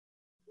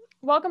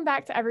Welcome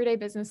back to Everyday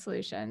Business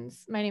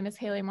Solutions. My name is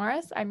Haley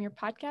Morris. I'm your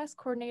podcast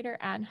coordinator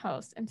and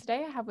host. And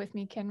today I have with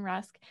me Ken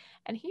Rusk,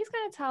 and he's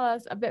going to tell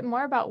us a bit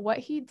more about what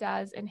he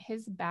does in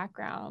his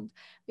background.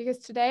 Because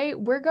today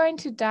we're going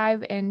to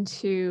dive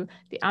into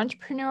the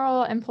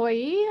entrepreneurial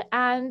employee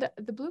and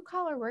the blue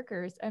collar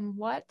workers and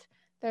what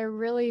they're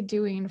really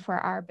doing for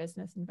our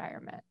business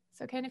environment.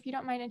 So, Ken, if you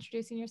don't mind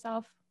introducing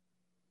yourself.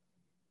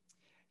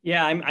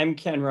 Yeah, I'm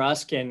Ken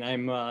Rusk, and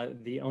I'm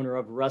the owner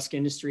of Rusk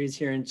Industries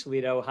here in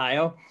Toledo,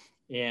 Ohio.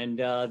 And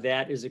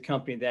that is a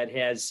company that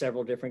has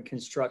several different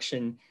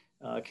construction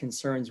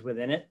concerns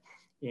within it.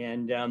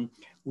 And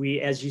we,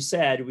 as you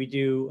said, we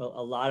do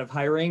a lot of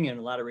hiring and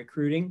a lot of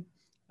recruiting.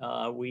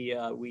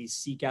 We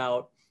seek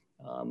out,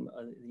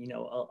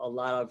 a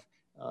lot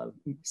of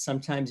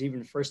sometimes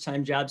even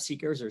first-time job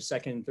seekers or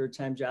second and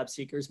third-time job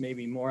seekers,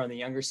 maybe more on the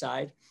younger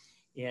side.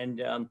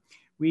 And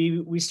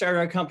we started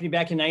our company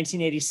back in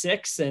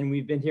 1986, and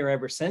we've been here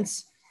ever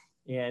since.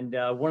 And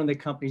one of the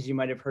companies you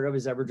might have heard of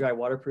is EverDry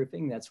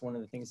Waterproofing. That's one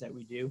of the things that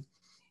we do.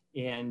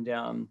 And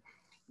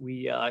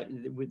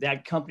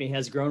that company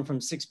has grown from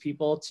 6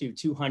 people to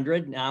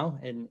 200 now,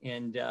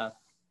 and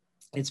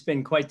it's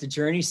been quite the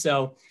journey.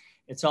 So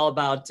it's all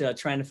about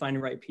trying to find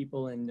the right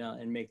people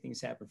and make things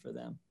happen for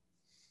them.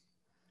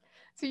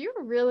 So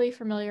you're really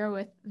familiar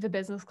with the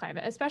business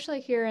climate,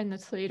 especially here in the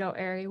Toledo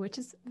area, which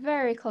is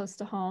very close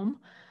to home.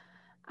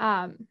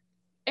 And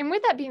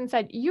with that being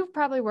said, you've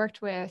probably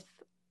worked with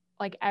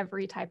like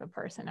every type of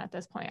person at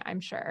this point, I'm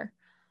sure.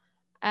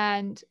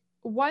 And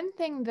one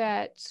thing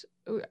that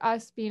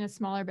us being a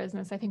smaller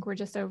business, I think we're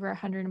just over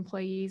 100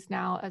 employees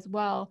now as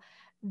well,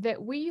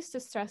 that we used to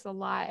stress a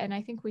lot, and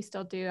I think we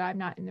still do. I'm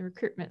not in the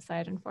recruitment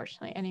side,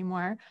 unfortunately,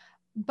 anymore,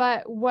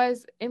 but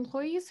was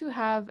employees who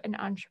have an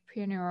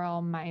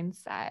entrepreneurial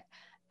mindset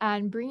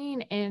and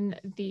bringing in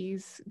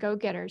these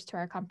go-getters to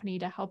our company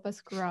to help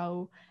us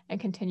grow and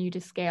continue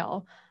to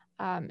scale.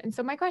 And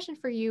so my question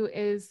for you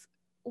is,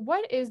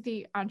 what is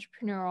the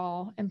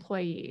entrepreneurial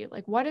employee?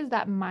 Like, what is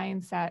that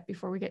mindset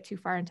before we get too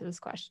far into this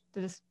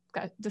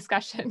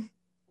discussion?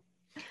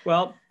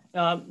 Well,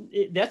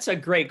 that's a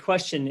great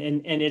question,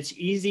 and it's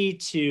easy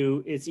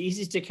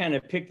to kind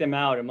of pick them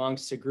out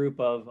amongst a group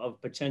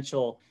of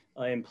potential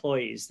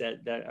employees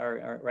that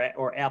are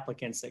or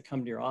applicants that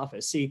come to your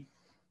office. See,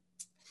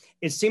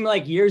 it seemed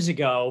like years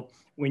ago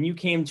when you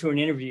came to an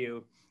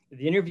interview,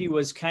 the interview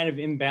was kind of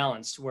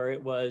imbalanced, where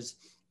it was,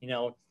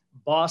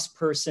 boss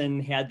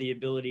person had the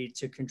ability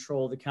to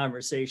control the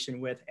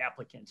conversation with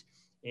applicant.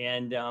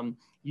 And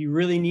you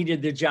really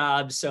needed the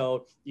job.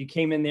 So you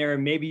came in there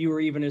and maybe you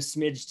were even a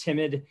smidge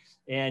timid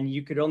and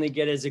you could only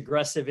get as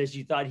aggressive as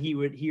you thought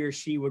he or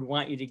she would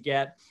want you to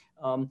get.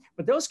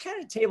 But those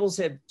kind of tables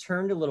have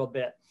turned a little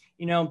bit.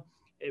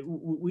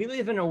 We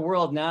live in a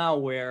world now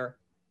where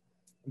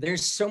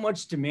there's so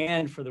much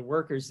demand for the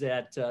workers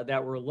that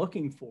we're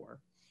looking for.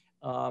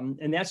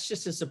 And that's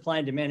just a supply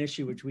and demand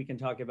issue, which we can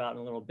talk about in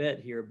a little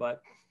bit here.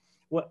 But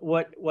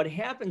what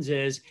happens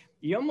is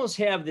you almost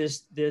have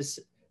this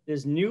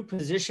new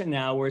position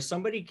now where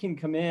somebody can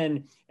come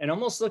in and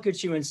almost look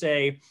at you and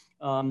say,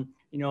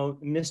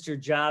 Mr.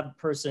 Job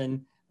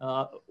Person,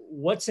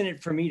 what's in it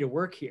for me to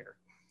work here?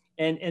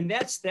 And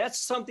that's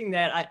something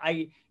that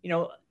I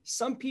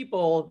some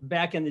people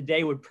back in the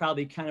day would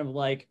probably kind of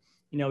like,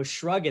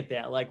 shrug at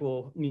that, like,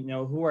 well,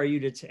 who are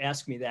you to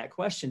ask me that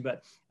question?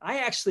 But I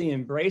actually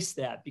embrace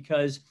that,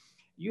 because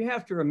you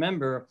have to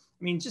remember,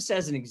 just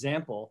as an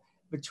example,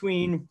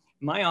 between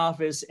my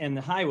office and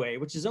the highway,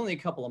 which is only a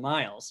couple of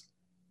miles,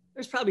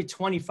 there's probably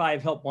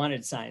 25 help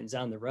wanted signs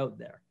on the road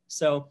there.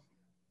 So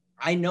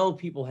I know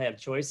people have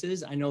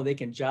choices. I know they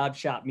can job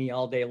shop me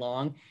all day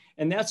long,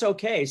 and that's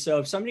okay. So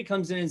if somebody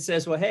comes in and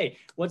says, well, hey,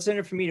 what's in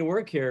it for me to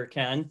work here,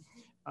 Ken?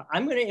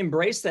 I'm going to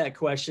embrace that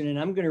question, and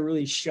I'm going to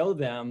really show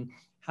them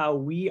how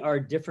we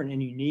are different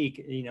and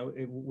unique,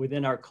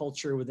 within our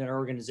culture, within our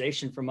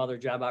organization from other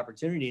job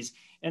opportunities.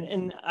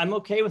 And I'm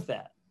okay with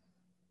that.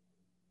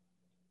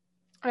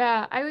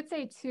 Yeah, I would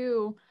say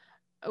too,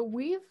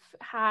 we've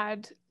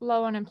had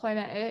low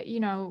unemployment,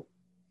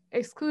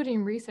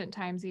 excluding recent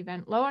times,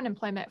 even low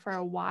unemployment for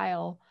a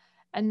while.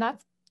 And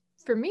that's,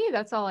 for me,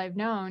 that's all I've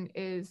known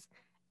is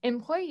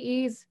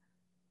employees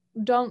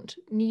don't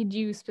need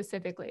you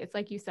specifically. It's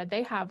like you said,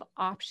 they have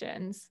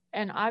options,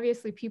 and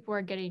obviously people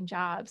are getting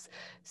jobs.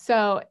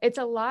 So it's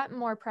a lot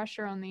more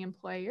pressure on the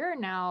employer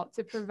now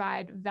to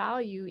provide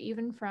value,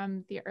 even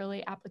from the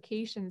early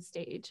application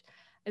stage,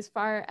 as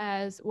far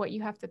as what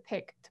you have to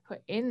pick to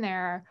put in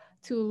there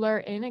to lure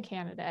in a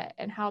candidate,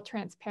 and how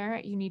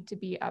transparent you need to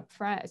be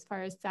upfront as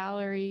far as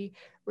salary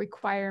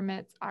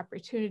requirements,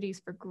 opportunities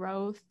for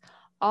growth.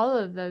 All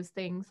of those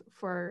things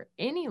for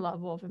any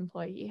level of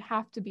employee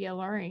have to be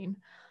alluring.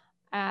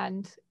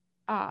 And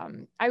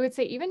I would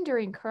say even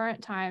during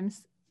current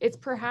times, it's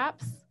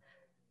perhaps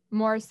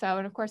more so.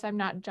 And of course, I'm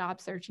not job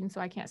searching, so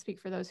I can't speak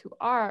for those who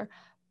are,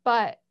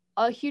 but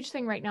a huge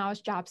thing right now is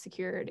job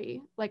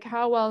security. Like,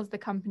 how well is the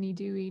company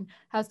doing?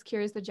 How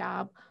secure is the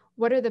job?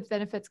 What are the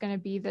benefits going to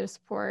be that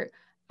support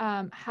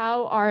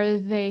how are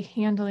they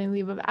handling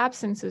leave of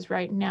absences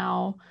right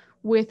now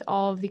with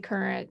all of the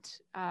current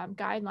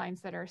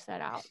guidelines that are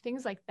set out?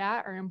 Things like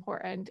that are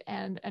important,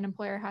 and an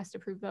employer has to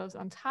prove those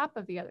on top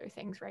of the other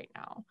things right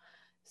now.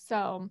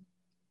 So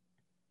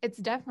it's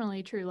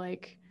definitely true.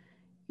 Like,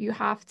 you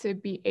have to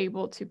be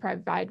able to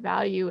provide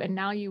value, and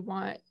now you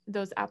want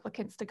those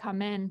applicants to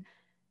come in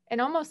and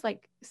almost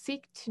like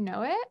seek to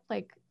know it.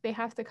 Like, they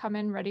have to come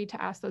in ready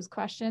to ask those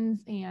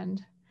questions,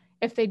 and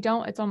if they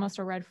don't, it's almost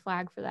a red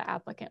flag for the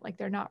applicant. Like,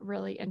 they're not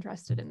really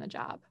interested in the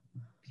job.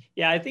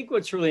 Yeah, I think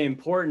what's really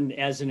important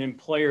as an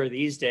employer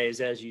these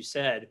days, as you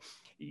said,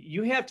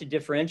 you have to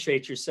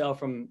differentiate yourself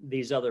from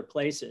these other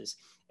places.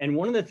 And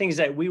one of the things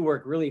that we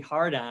work really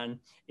hard on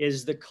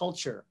is the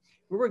culture.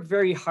 We work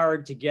very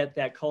hard to get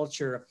that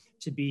culture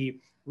to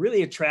be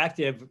really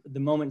attractive the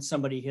moment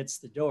somebody hits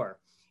the door.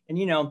 And,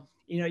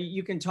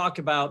 you can talk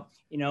about,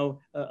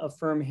 a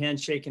firm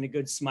handshake and a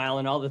good smile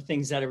and all the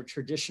things that are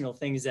traditional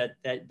things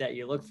that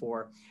you look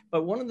for.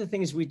 But one of the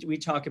things we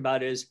talk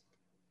about is,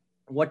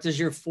 what does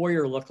your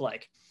foyer look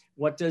like?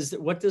 What does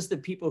the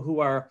people who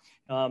are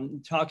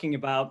talking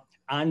about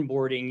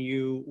onboarding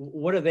you,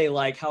 what are they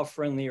like? How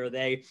friendly are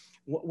they?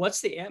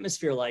 What's the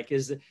atmosphere like?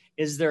 Is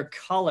there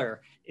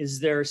color? Is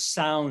there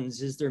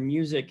sounds? Is there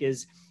music?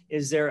 Is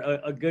there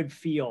a good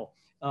feel?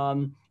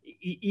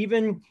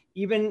 Even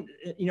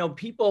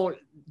people,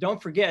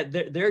 don't forget,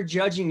 they're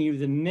judging you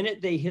the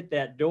minute they hit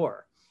that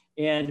door.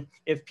 And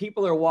if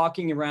people are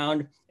walking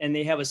around and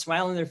they have a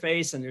smile on their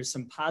face and there's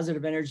some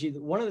positive energy,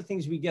 one of the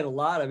things we get a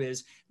lot of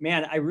is,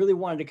 man, I really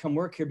wanted to come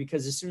work here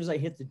because as soon as I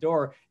hit the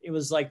door, it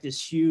was like this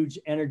huge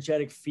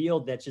energetic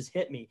field that just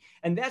hit me.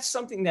 And that's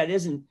something that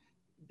isn't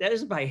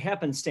by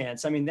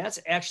happenstance. I mean, that's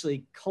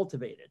actually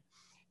cultivated.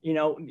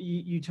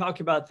 You talk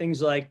about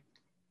things like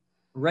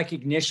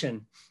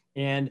recognition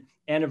and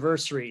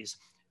anniversaries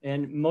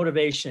and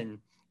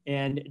motivation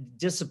and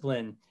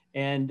discipline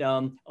and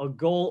a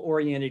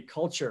goal-oriented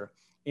culture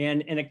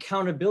and an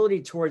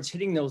accountability towards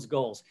hitting those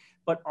goals.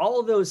 But all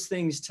of those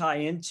things tie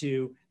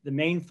into the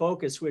main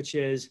focus, which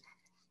is,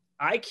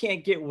 I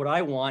can't get what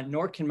I want,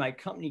 nor can my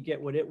company get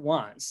what it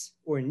wants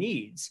or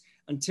needs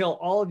until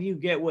all of you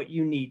get what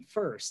you need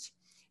first.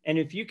 And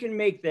if you can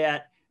make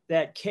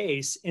that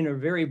case in a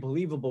very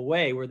believable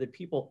way where the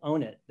people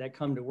own it that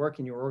come to work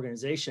in your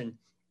organization,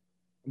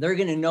 they're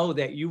going to know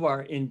that you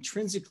are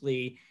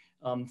intrinsically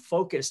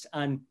focused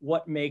on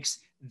what makes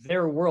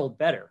their world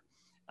better.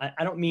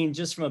 I don't mean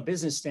just from a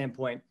business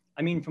standpoint.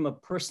 I mean from a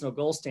personal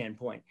goal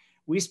standpoint.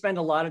 We spend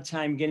a lot of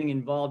time getting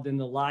involved in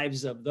the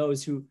lives of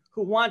those who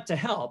want to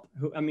help,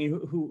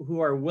 who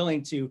are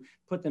willing to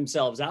put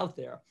themselves out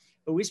there.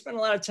 But we spend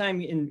a lot of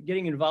time in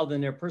getting involved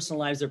in their personal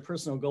lives, their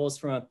personal goals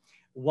from a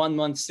 1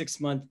 month, 6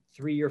 month,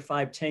 3 year,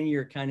 5, 10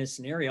 year kind of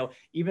scenario,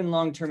 even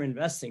long-term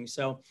investing.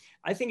 So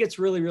I think it's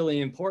really,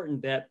 really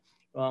important that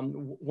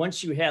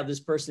once you have this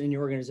person in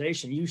your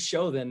organization, you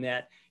show them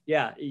that,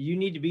 yeah, you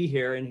need to be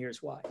here and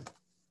here's why.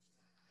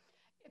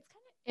 It's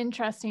kind of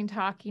interesting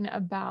talking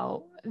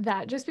about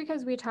that, just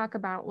because we talk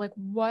about like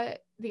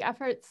what the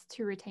efforts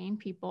to retain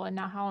people and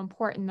now how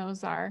important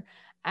those are.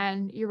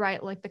 And you're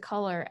right, like the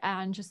color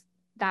and just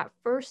that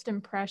first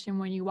impression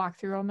when you walk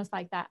through, almost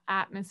like that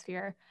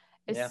atmosphere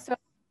is so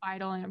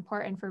vital and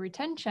important for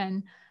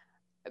retention.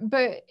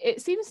 But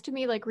it seems to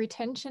me like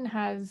retention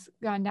has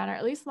gone down, or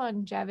at least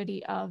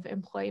longevity of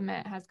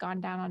employment has gone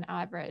down on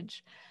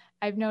average.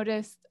 I've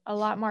noticed a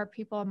lot more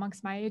people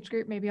amongst my age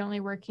group, maybe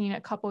only working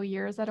a couple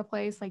years at a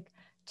place, like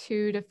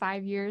 2 to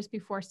 5 years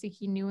before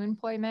seeking new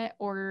employment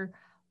or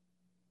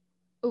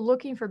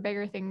looking for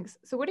bigger things.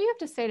 So what do you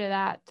have to say to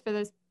that, for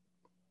this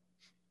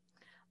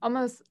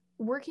almost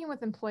working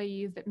with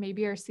employees that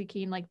maybe are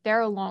seeking like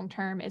their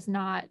long-term is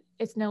not,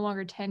 it's no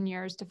longer 10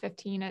 years to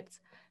 15, it's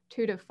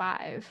 2 to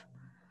 5?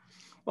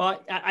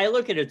 Well, I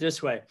look at it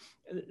this way.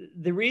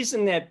 The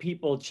reason that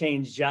people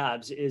change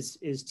jobs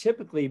is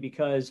typically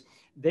because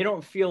they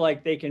don't feel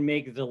like they can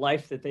make the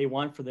life that they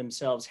want for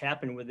themselves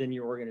happen within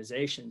your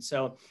organization.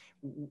 So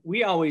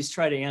we always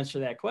try to answer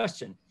that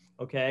question.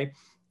 Okay.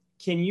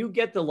 Can you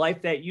get the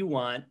life that you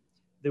want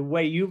the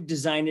way you've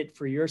designed it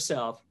for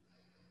yourself,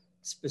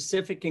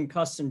 specific and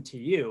custom to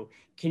you?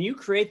 Can you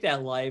create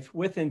that life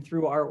with and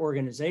through our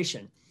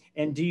organization?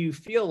 And do you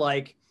feel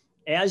like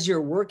as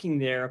you're working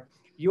there,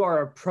 you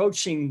are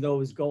approaching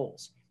those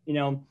goals?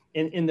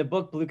 In the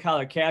book, Blue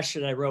Collar Cash,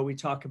 that I wrote, we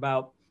talk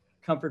about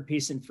comfort,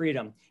 peace, and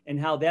freedom and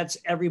how that's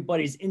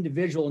everybody's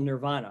individual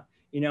nirvana.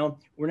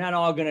 We're not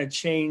all going to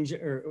change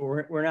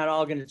or we're not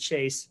all going to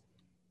chase,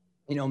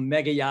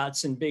 mega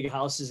yachts and big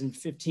houses and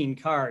 15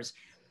 cars.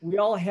 We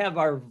all have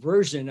our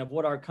version of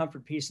what our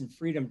comfort, peace, and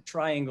freedom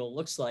triangle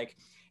looks like.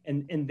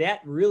 And that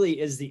really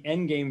is the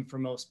end game for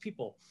most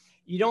people.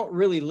 You don't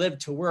really live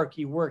to work,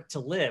 you work to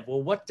live.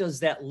 Well, what does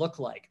that look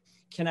like?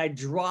 Can I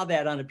draw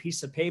that on a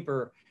piece of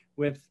paper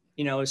with,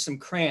 some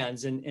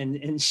crayons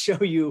and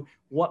show you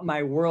what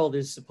my world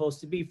is supposed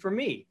to be for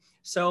me?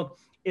 So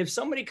if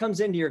somebody comes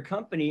into your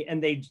company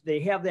and they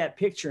have that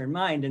picture in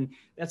mind, and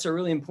that's a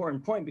really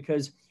important point,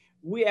 because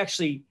we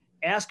actually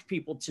ask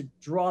people to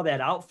draw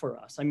that out for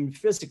us. I mean,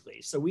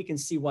 physically, so we can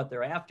see what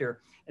they're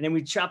after. And then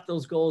we chop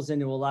those goals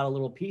into a lot of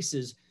little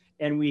pieces,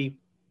 and we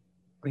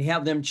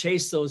have them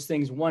chase those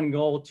things, one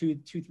goal, two,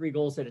 three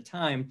goals at a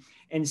time,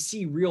 and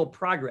see real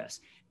progress.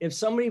 If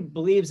somebody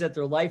believes that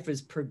their life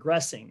is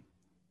progressing,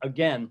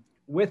 again,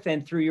 with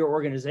and through your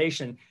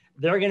organization,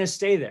 they're going to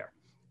stay there.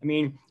 I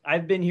mean,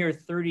 I've been here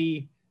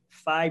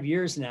 35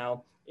 years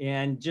now.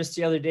 And just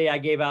the other day, I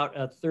gave out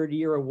a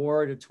 30-year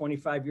award, a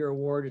 25-year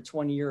award, a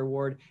 20-year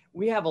award.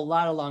 We have a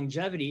lot of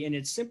longevity, and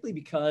it's simply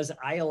because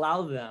I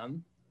allow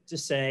them to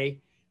say,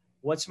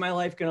 what's my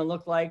life going to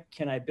look like?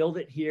 Can I build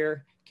it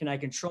here? Can I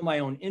control my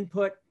own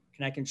input?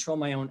 Can I control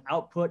my own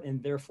output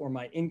and therefore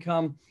my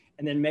income,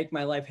 and then make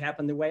my life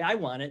happen the way I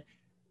want it,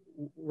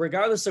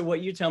 regardless of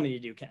what you tell me to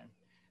do, Ken?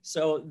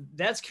 So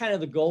that's kind of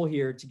the goal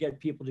here, to get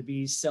people to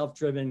be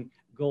self-driven,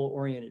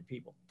 goal-oriented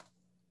people.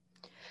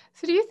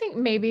 So do you think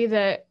maybe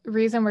the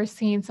reason we're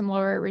seeing some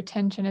lower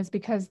retention is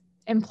because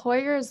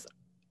employers,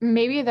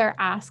 maybe they're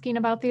asking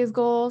about these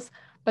goals,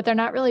 but they're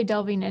not really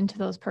delving into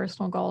those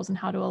personal goals and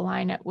how to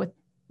align it with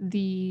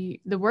the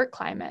work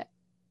climate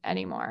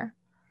anymore?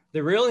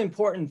 The really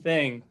important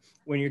thing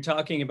when you're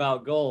talking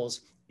about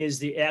goals is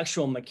the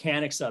actual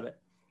mechanics of it.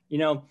 You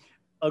know,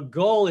 a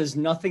goal is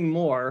nothing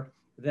more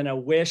than a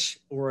wish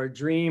or a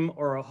dream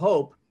or a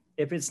hope.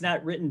 If it's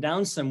not written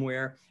down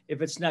somewhere,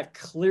 if it's not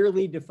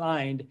clearly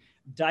defined,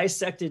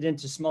 dissected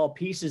into small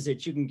pieces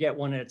that you can get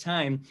one at a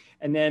time,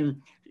 and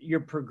then your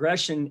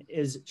progression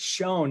is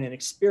shown and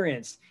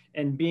experienced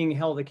and being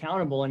held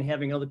accountable and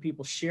having other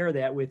people share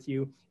that with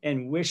you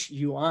and wish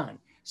you on.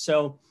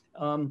 So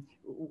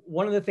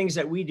one of the things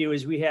that we do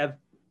is we have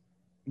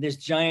this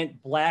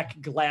giant black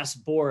glass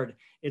board.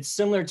 It's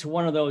similar to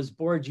one of those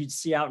boards you'd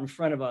see out in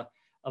front of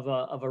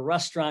a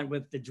restaurant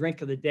with the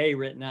drink of the day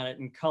written on it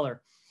in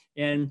color.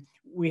 And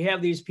we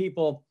have these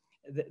people,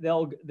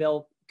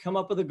 they'll come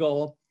up with a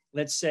goal.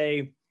 Let's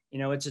say, you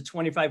know, it's a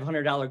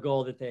 $2,500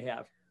 goal that they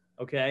have.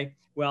 Okay.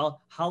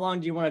 Well, how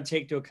long do you want to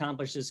take to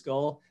accomplish this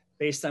goal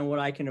based on what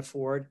I can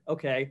afford?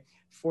 Okay.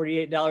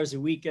 $48 a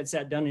week gets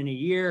that done in a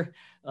year.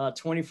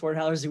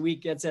 $24 a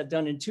week gets that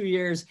done in 2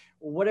 years,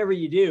 whatever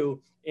you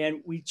do.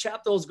 And we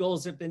chop those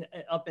goals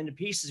up into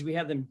pieces. We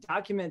have them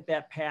document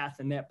that path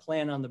and that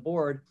plan on the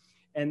board,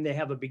 and they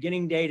have a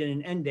beginning date and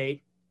an end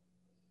date.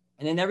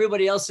 And then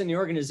everybody else in the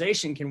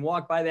organization can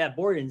walk by that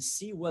board and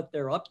see what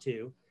they're up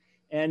to.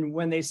 And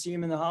when they see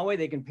them in the hallway,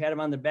 they can pat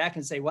them on the back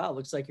and say, wow,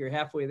 looks like you're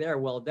halfway there.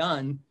 Well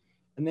done.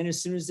 And then as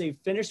soon as they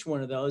finish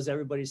one of those,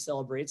 everybody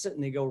celebrates it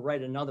and they go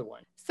write another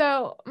one.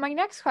 So my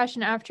next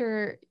question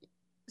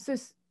so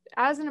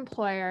as an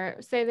employer,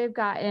 say they've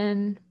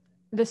gotten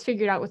this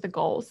figured out with the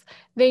goals,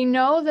 they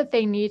know that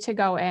they need to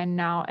go in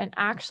now and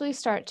actually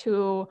start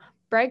to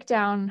break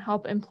down,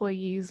 help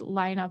employees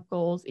line up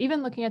goals,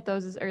 even looking at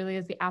those as early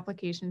as the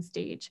application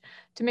stage,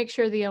 to make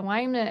sure the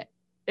alignment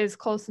is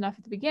close enough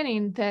at the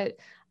beginning that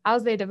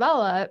as they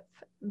develop,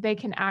 they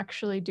can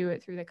actually do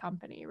it through the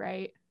company,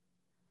 right?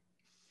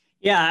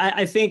 Yeah,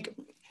 I think,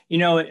 you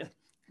know,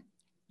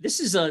 this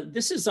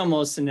is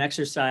almost an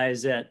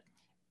exercise that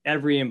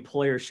every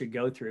employer should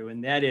go through.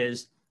 And that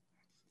is,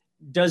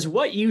 does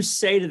what you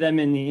say to them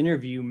in the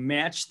interview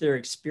match their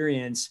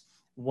experience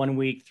 1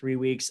 week, 3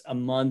 weeks, a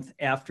month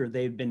after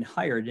they've been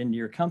hired into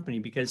your company?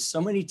 Because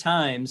so many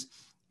times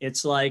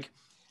it's like,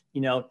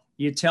 you know,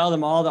 you tell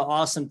them all the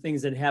awesome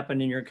things that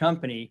happen in your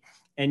company,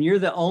 and you're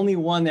the only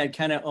one that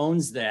kind of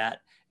owns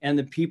that. And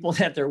the people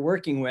that they're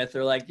working with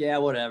are like, yeah,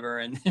 whatever.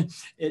 And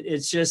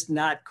it's just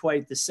not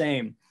quite the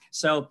same.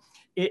 So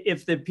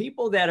if the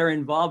people that are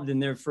involved in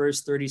their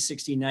first 30,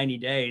 60, 90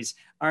 days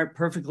aren't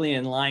perfectly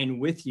in line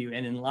with you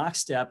and in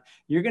lockstep,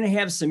 you're going to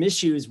have some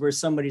issues where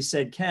somebody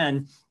said,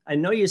 Ken, I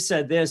know you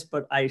said this,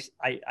 but I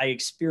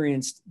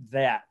experienced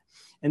that.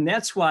 And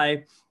that's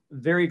why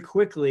very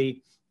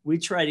quickly we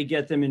try to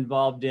get them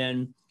involved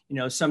in, you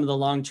know, some of the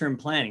long-term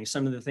planning,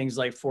 some of the things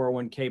like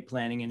 401k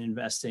planning and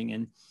investing,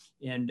 and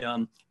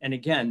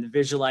again,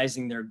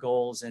 visualizing their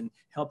goals and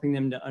helping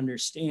them to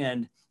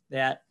understand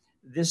that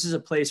this is a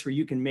place where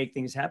you can make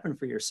things happen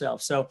for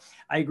yourself. So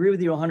I agree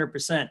with you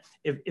 100%.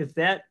 If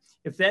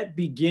that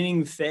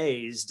beginning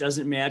phase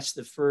doesn't match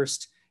the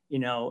first, you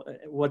know,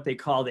 what they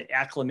call the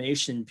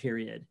acclimation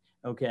period,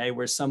 okay,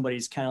 where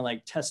somebody's kind of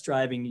like test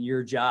driving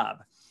your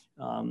job,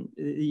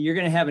 you're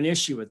going to have an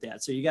issue with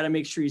that. So you got to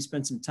make sure you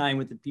spend some time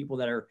with the people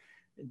that are,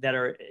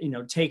 you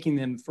know, taking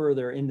them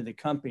further into the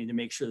company to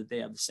make sure that they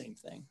have the same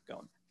thing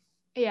going.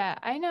 Yeah,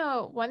 I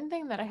know one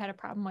thing that I had a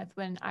problem with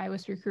when I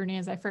was recruiting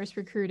is I first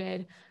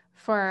recruited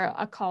for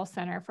a call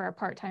center for a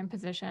part-time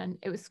position.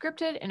 It was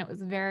scripted and it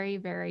was very,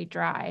 very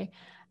dry.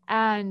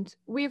 And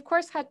we, of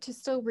course, had to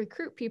still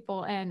recruit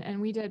people and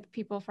we did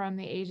people from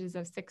the ages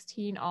of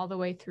 16 all the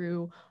way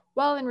through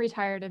well and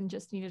retired and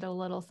just needed a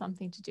little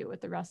something to do with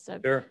the rest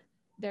of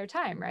their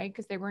time, right?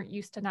 Because they weren't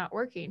used to not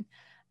working.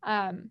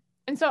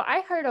 And so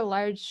I heard a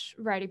large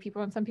variety of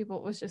people, and some people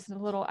it was just a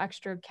little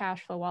extra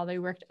cash flow while they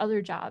worked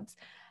other jobs.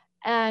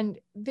 And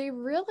they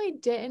really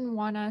didn't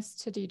want us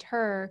to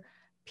deter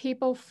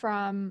people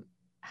from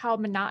how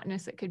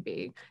monotonous it could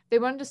be. They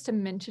wanted us to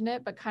mention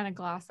it, but kind of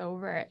gloss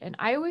over it. And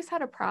I always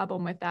had a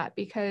problem with that,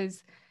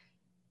 because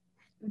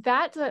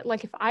that's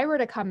like, if I were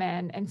to come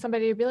in and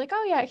somebody would be like,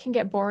 oh yeah, it can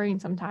get boring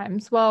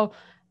sometimes. Well,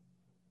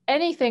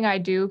 anything I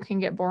do can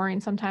get boring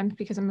sometimes,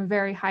 because I'm a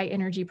very high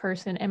energy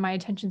person and my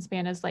attention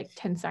span is like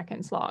 10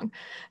 seconds long.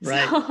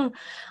 Right. So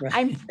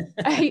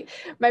right.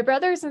 my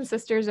brothers and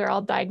sisters are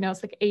all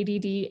diagnosed like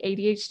ADD,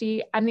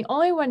 ADHD. I'm the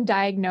only one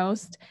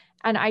diagnosed.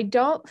 And I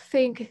don't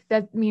think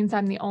that means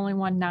I'm the only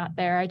one not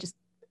there.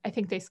 I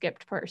think they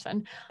skipped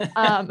person.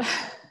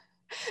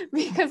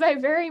 Because I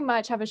very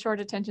much have a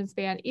short attention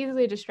span,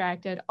 easily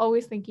distracted,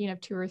 always thinking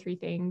of 2 or 3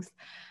 things.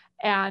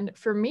 And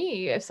for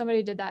me, if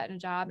somebody did that in a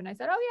job and I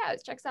said, oh yeah,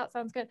 it checks out,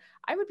 sounds good,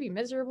 I would be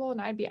miserable and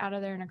I'd be out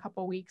of there in a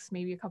couple of weeks,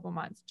 maybe a couple of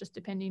months, just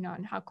depending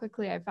on how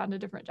quickly I found a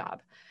different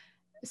job.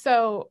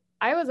 So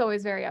I was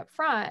always very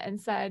upfront and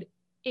said,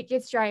 it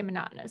gets dry and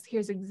monotonous.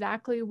 Here's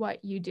exactly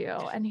what you do.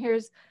 And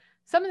here's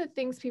some of the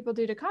things people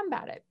do to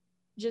combat it.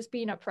 Just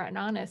being upfront and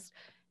honest.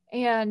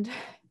 And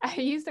I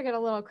used to get a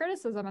little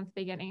criticism at the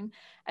beginning.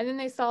 And then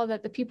they saw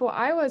that the people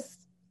I was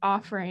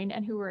offering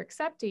and who were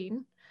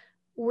accepting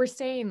were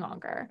staying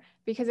longer,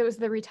 because it was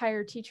the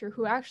retired teacher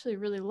who actually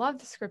really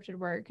loved the scripted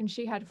work. And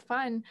she had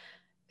fun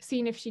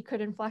seeing if she could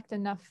inflect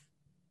enough,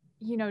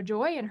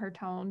 joy in her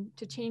tone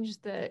to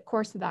change the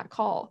course of that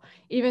call,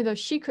 even though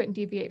she couldn't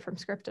deviate from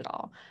script at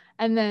all.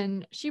 And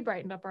then she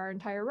brightened up our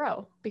entire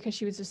row because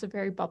she was just a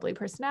very bubbly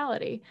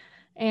personality.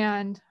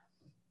 And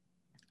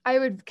I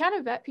would kind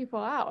of vet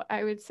people out.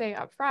 I would say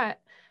up front,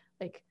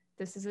 like,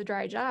 this is a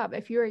dry job.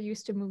 If you are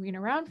used to moving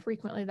around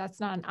frequently, that's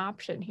not an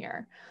option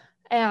here.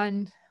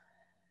 And,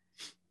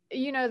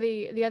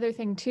 the other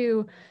thing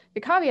too, the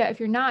caveat, if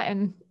you're not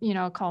in,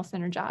 a call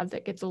center job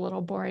that gets a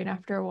little boring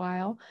after a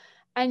while,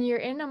 and you're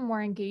in a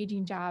more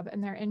engaging job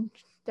and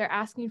they're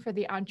asking for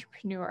the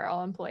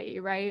entrepreneurial employee,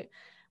 right?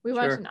 We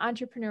want an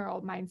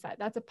entrepreneurial mindset.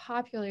 That's a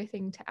popular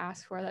thing to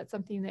ask for. That's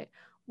something that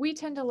we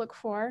tend to look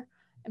for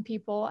in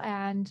people,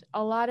 and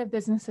a lot of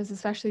businesses,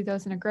 especially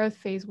those in a growth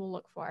phase, will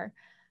look for.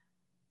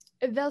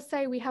 They'll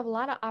say, we have a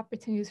lot of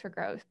opportunities for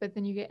growth, but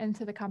then you get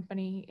into the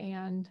company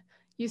and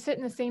you sit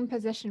in the same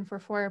position for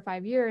 4 or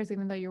 5 years,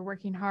 even though you're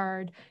working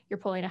hard, you're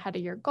pulling ahead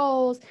of your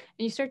goals, and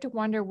you start to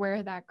wonder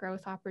where that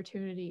growth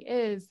opportunity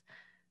is.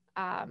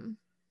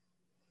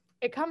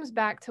 It comes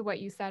back to what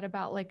you said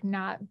about like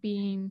not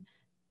being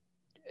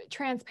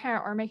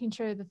transparent or making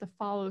sure that the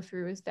follow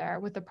through is there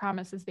with the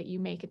promises that you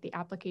make at the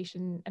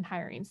application and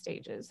hiring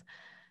stages.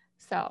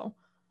 So,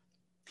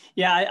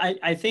 yeah,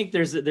 I think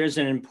there's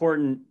an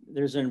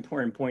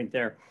important point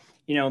there.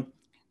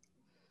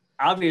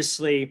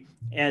 Obviously,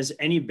 as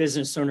any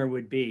business owner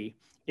would be,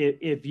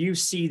 if you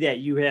see that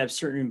you have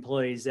certain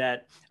employees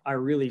that are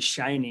really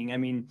shining, I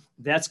mean,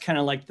 that's kind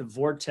of like the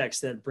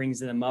vortex that brings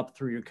them up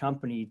through your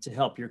company to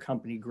help your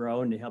company grow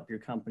and to help your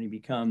company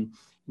become,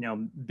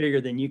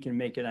 bigger than you can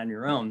make it on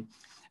your own.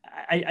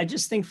 I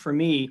just think for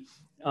me,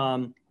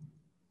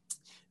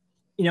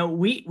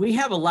 we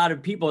have a lot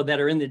of people that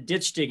are in the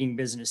ditch digging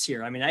business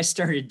here. I mean, I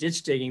started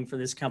ditch digging for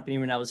this company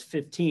when I was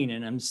 15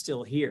 and I'm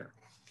still here.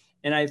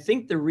 And I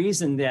think the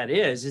reason that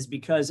is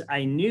because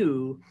I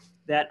knew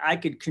that I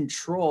could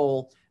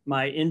control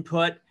my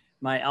input,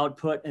 my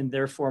output, and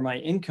therefore my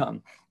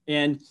income.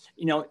 And,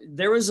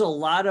 there was a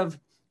lot of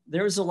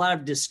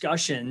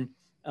discussion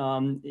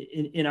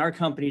in our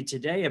company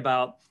today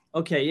about,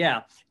 okay,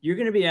 yeah, you're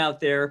going to be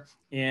out there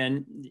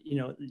and,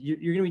 you're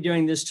going to be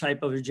doing this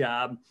type of a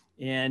job.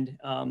 And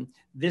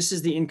this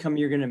is the income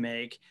you're going to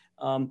make.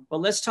 But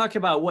let's talk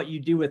about what you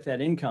do with that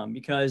income,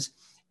 because,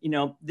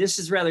 this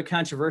is rather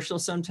controversial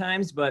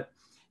sometimes, but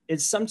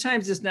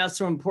sometimes it's not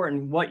so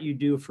important what you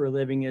do for a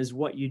living as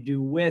what you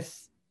do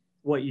with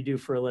what you do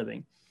for a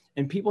living.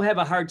 And people have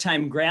a hard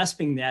time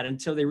grasping that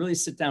until they really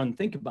sit down and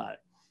think about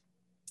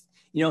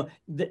it.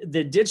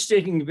 The ditch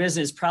digging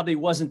business probably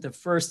wasn't the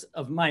first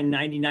of my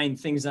 99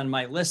 things on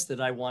my list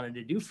that I wanted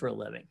to do for a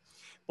living.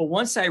 But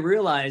once I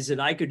realized that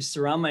I could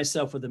surround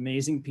myself with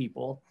amazing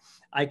people,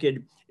 I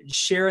could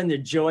share in the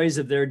joys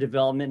of their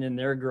development and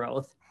their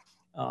growth.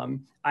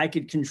 I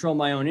could control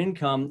my own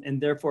income and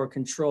therefore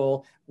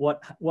control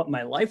what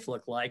my life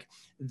looked like.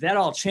 That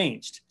all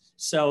changed.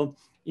 So,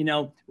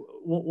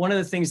 one of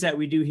the things that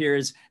we do here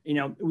is,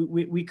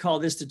 we call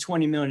this the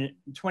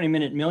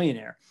 20-minute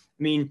millionaire.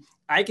 I mean,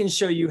 I can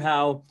show you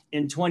how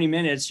in 20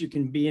 minutes you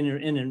can be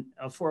in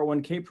a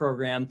 401k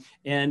program,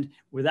 and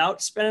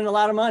without spending a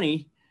lot of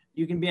money,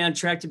 you can be on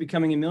track to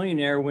becoming a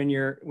millionaire when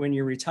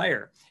you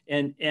retire.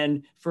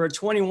 And for a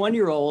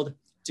 21-year-old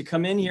to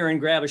come in here and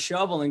grab a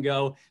shovel and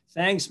go,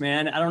 thanks,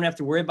 man, I don't have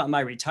to worry about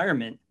my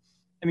retirement.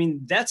 I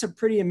mean, that's a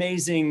pretty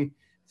amazing,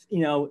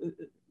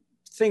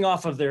 thing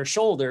off of their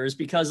shoulders,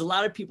 because a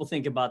lot of people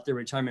think about their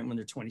retirement when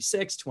they're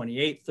 26,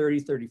 28, 30,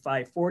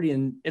 35, 40,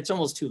 and it's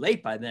almost too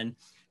late by then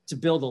to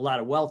build a lot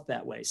of wealth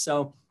that way.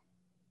 So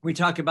we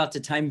talk about the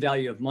time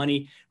value of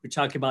money. We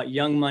talk about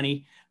young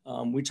money.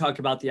 We talk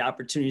about the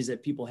opportunities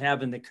that people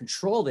have and the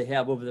control they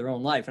have over their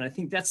own life. And I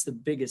think that's the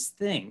biggest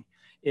thing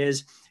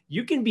is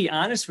you can be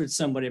honest with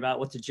somebody about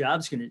what the job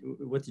is going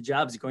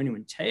to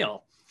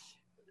entail.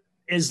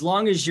 As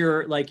long as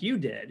you're like you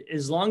did,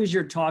 as long as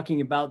you're talking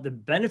about the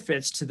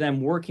benefits to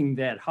them working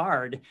that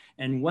hard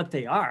and what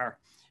they are,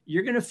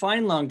 you're going to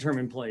find long-term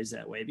employees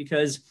that way,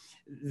 because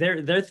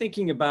they're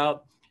thinking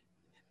about,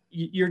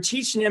 you're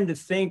teaching them to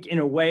think in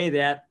a way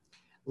that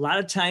a lot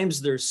of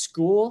times their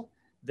school,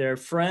 their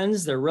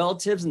friends, their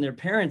relatives, and their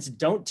parents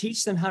don't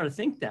teach them how to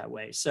think that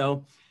way.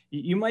 So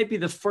you might be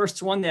the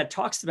first one that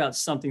talks about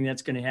something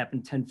that's going to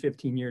happen 10,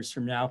 15 years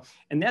from now.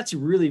 And that's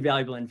really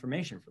valuable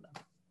information for them.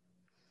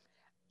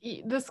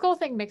 The school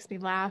thing makes me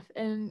laugh.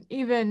 And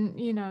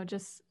even,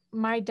 just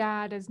my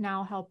dad is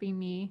now helping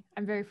me.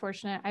 I'm very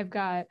fortunate. I've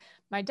got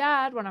my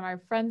dad, one of my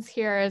friends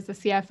here is the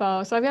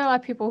CFO. So I've got a lot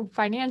of people who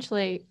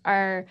financially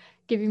are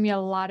giving me a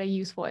lot of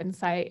useful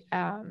insight.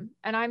 And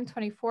I'm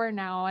 24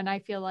 now, and I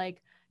feel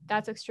like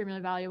that's extremely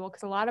valuable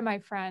because a lot of my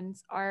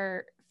friends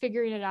are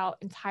figuring it out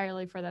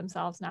entirely for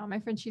themselves now. My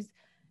friend, she's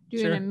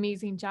doing an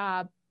amazing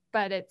job,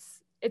 but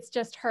it's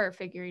just her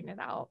figuring it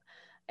out.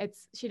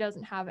 She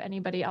doesn't have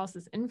anybody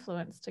else's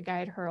influence to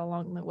guide her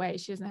along the way.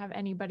 She doesn't have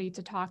anybody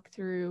to talk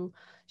through.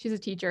 She's a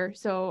teacher.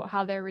 So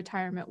how their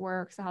retirement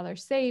works, how their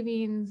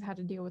savings, how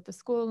to deal with the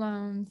school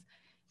loans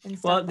and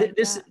stuff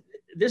this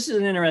is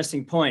an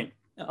interesting point.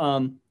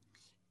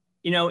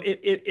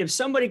 If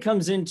somebody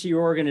comes into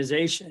your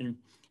organization,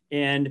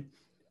 and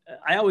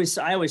I always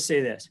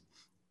say this,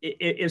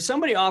 if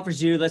somebody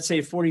offers you, let's say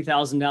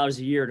 $40,000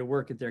 a year to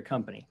work at their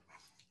company,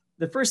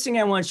 the first thing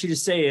I want you to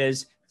say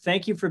is,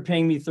 thank you for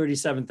paying me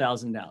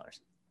 $37,000,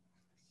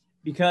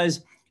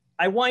 because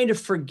I want you to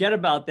forget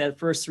about that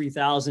first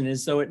 $3,000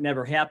 as though it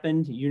never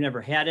happened. You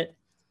never had it.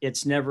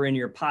 It's never in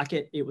your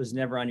pocket. It was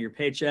never on your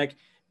paycheck.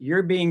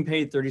 You're being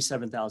paid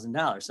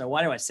 $37,000. Now,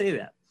 why do I say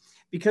that?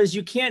 Because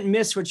you can't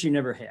miss what you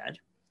never had.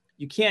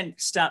 You can't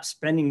stop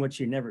spending what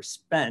you never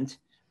spent.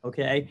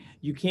 Okay.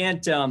 You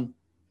can't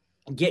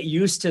get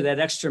used to that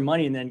extra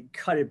money and then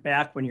cut it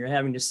back when you're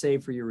having to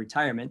save for your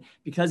retirement,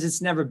 because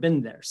it's never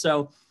been there.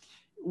 So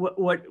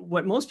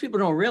what most people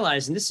don't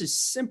realize, and this is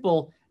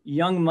simple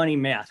young money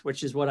math,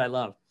 which is what I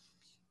love.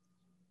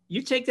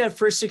 You take that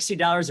first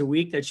 $60 a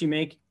week that you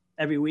make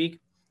every week,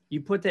 you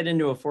put that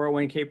into a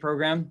 401k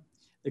program,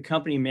 the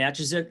company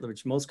matches it,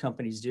 which most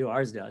companies do,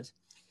 ours does.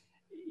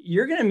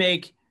 You're going to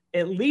make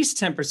at least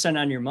 10%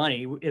 on your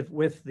money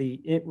with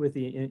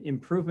the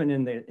improvement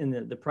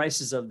in the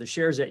prices of the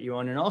shares that you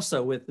own, and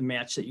also with the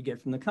match that you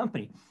get from the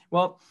company.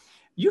 Well,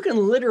 you can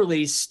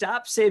literally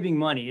stop saving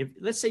money.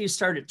 Let's say you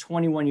start at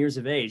 21 years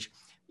of age,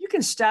 you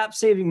can stop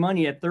saving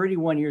money at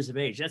 31 years of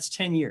age. That's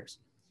 10 years,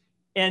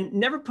 and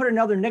never put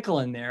another nickel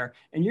in there.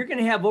 And you're going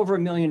to have over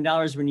 $1 million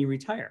when you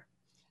retire.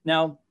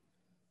 Now,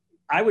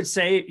 I would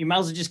say you might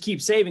as well just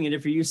keep saving it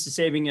if you're used to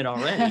saving it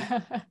already.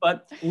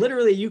 But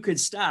literally, you could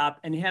stop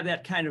and have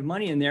that kind of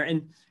money in there.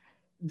 And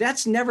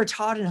that's never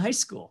taught in high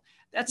school.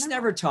 That's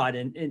never taught.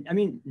 And I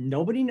mean,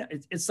 nobody,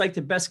 it's like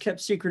the best kept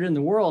secret in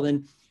the world.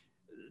 And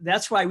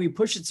that's why we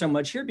push it so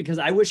much here, because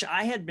I wish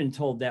I had been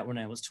told that when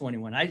I was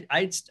 21.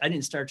 I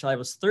didn't start till I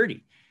was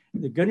 30.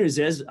 The good news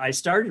is I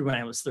started when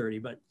I was 30,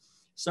 but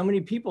so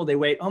many people, they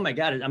wait, oh my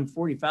God, I'm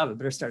 45. I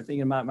better start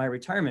thinking about my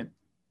retirement.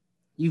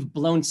 You've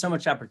blown so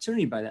much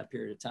opportunity by that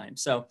period of time.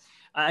 So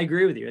I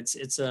agree with you.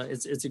 It's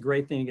a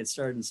great thing to get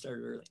started and start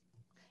early.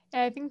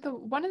 Yeah, I think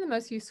one of the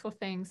most useful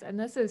things, and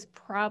this is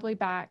probably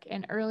back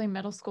in early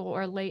middle school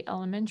or late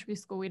elementary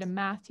school, we had a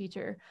math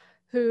teacher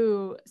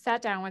who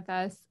sat down with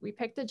us. We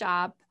picked a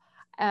job,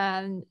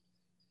 and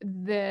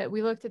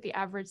we looked at the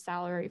average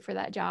salary for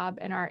that job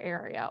in our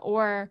area,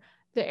 or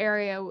the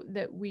area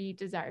that we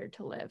desired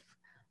to live.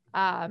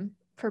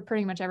 For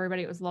pretty much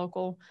everybody, it was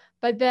local.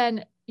 But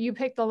then you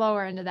picked the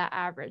lower end of that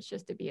average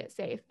just to be it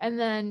safe. And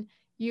then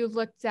you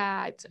looked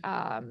at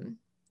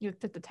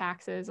the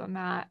taxes on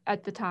that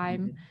at the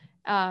time.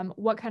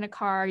 What kind of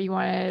car you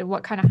wanted,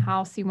 what kind of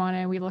house you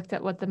wanted. We looked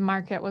at what the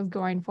market was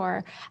going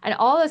for and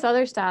all this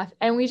other stuff.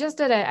 And we just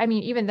did it. I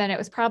mean, even then it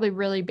was probably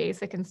really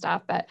basic and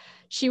stuff, but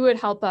she would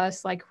help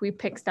us, like we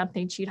picked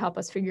something, she'd help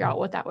us figure out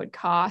what that would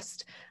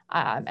cost.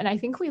 And I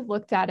think we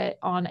looked at it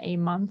on a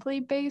monthly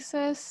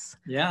basis.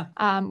 Yeah.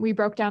 We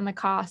broke down the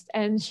cost,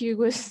 and she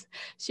was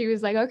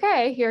like,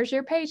 okay, here's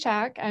your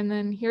paycheck. And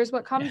then here's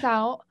what comes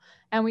out.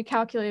 And we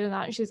calculated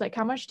that. And she's like,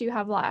 how much do you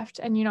have left?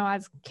 And,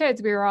 as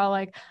kids, we were all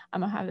like,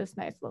 I'm going to have this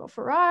nice little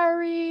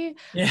Ferrari,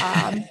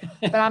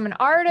 but I'm an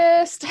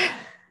artist.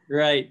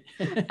 Right.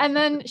 And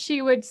then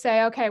she would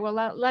say, okay, well,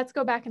 let's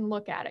go back and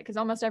look at it. Because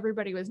almost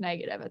everybody was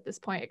negative at this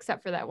point,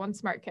 except for that one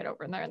smart kid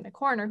over there in the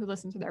corner who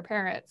listened to their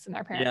parents, and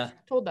their parents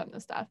told them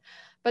this stuff.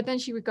 But then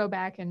she would go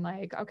back and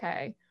like,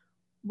 okay,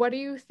 what do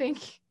you think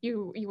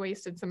you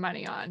wasted some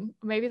money on?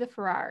 Maybe the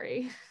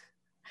Ferrari.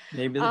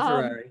 Maybe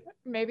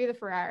the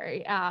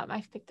Ferrari.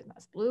 I picked a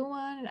nice blue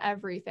one and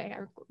everything.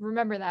 I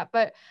remember that.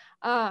 But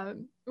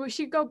we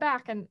should go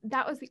back, and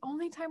that was the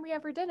only time we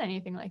ever did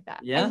anything like that.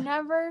 Yeah.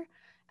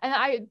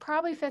 I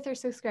probably 5th or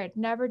 6th grade,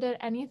 never did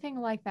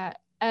anything like that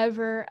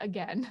ever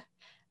again.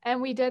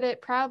 And we did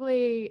it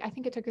probably, I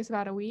think it took us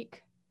about a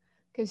week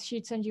because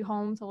she'd send you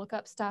home to look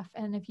up stuff.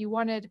 And if you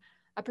wanted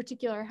a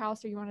particular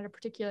house or you wanted a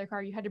particular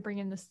car, you had to bring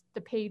in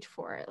the page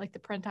for it, like the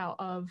printout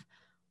of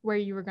where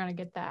you were going to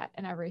get that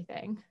and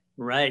everything.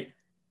 Right.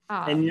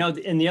 And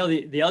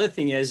the other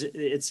thing is,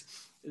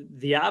 it's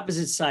the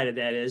opposite side of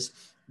that is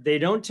they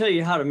don't tell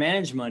you how to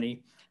manage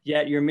money,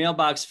 yet your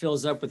mailbox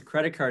fills up with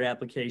credit card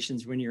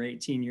applications when you're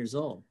 18 years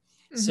old.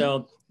 Mm-hmm.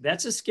 So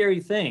that's a scary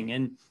thing.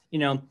 And,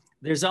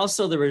 there's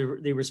also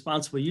the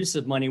responsible use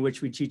of money,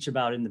 which we teach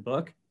about in the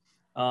book.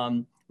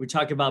 We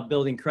talk about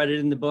building credit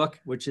in the book,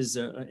 which is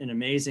an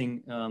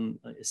amazing,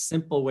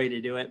 simple way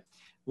to do it.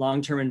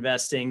 Long-term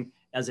investing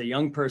as a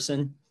young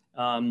person,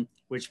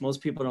 which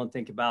most people don't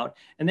think about.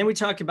 And then we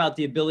talk about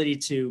the ability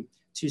to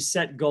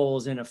set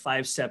goals in a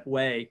 5-step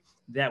way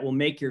that will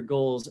make your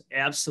goals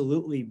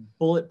absolutely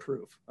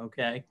bulletproof,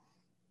 okay?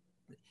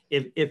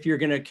 If you're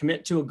gonna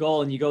commit to a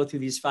goal and you go through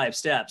these 5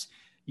 steps,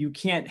 you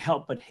can't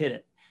help but hit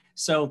it.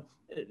 So,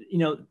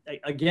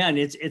 again,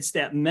 it's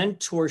that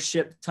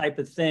mentorship type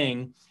of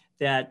thing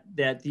that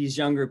these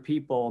younger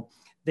people,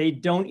 they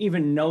don't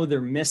even know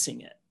they're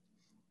missing it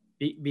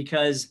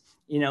because,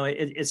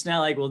 it's not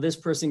like, well, this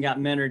person got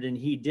mentored and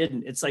he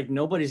didn't. It's like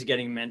nobody's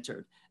getting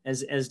mentored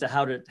as to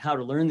how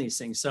to learn these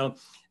things. So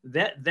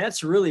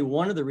that's really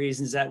one of the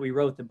reasons that we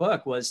wrote the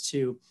book, was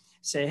to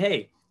say,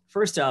 hey,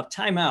 first off,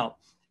 time out.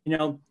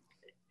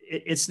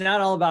 It's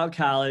not all about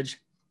college.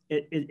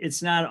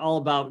 It's not all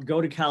about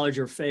go to college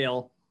or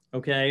fail.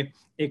 Okay.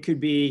 It could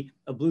be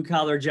a blue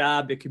collar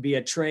job. It could be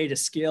a trade, a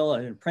skill,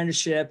 an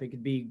apprenticeship. It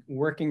could be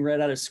working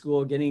right out of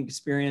school, getting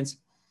experience,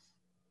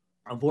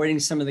 avoiding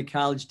some of the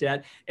college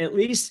debt. At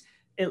least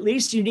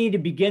you need to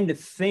begin to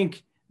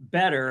think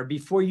better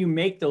before you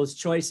make those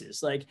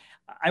choices. Like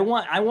I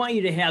want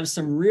you to have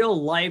some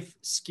real life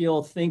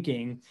skill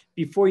thinking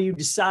before you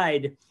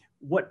decide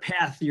what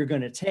path you're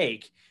going to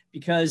take,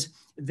 because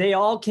they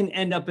all can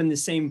end up in the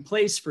same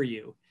place for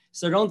you.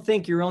 So don't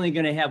think you're only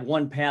going to have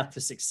one path to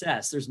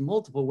success. There's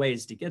multiple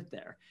ways to get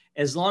there,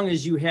 as long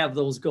as you have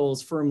those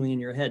goals firmly in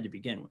your head to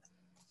begin with.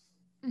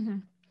 Mm-hmm.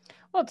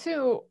 Well,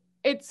 too,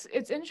 it's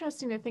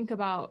interesting to think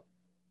about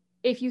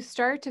if you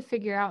start to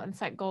figure out and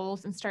set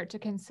goals and start to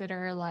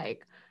consider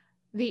like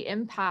the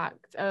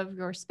impact of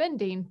your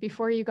spending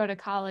before you go to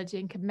college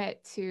and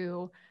commit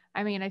to,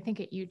 I think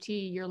at UT,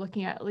 you're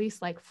looking at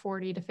least like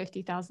 $40,000 to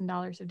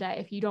 $50,000 of debt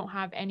if you don't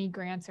have any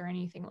grants or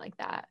anything like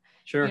that.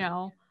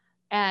 Sure.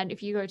 And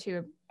if you go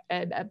to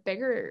a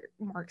bigger,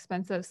 more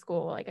expensive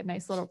school, like a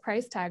nice little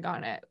price tag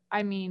on it,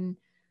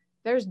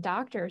 there's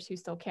doctors who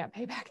still can't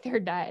pay back their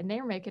debt and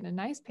they're making a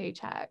nice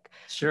paycheck.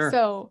 Sure.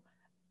 So,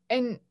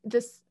 and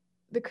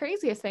the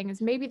craziest thing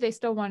is maybe they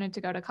still wanted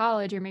to go to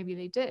college or maybe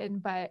they didn't,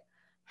 but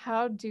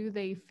how do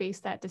they face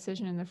that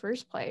decision in the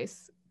first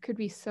place could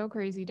be so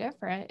crazy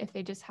different if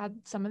they just had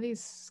some of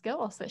these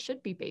skills that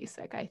should be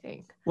basic, I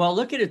think. Well,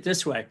 look at it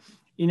this way,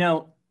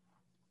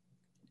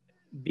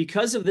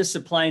 because of this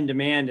supply and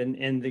demand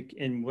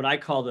and what I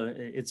call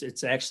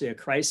it's actually a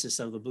crisis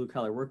of the blue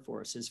collar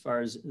workforce, as far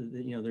as,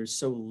 there's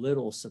so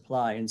little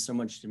supply and so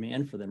much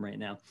demand for them right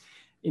now.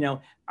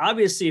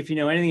 Obviously, if you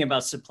know anything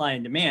about supply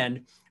and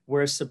demand,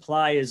 where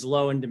supply is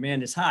low and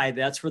demand is high,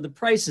 that's where the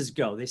prices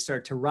go. They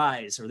start to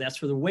rise, or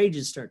that's where the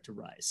wages start to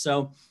rise.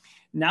 So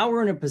now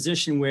we're in a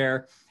position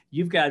where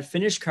you've got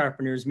finished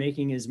carpenters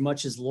making as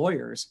much as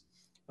lawyers.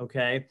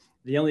 Okay.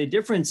 The only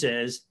difference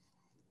is,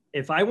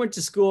 if I went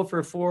to school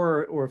for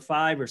 4 or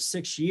 5 or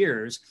 6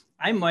 years,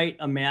 I might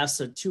amass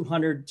a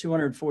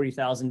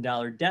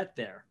 $240,000 debt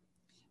there.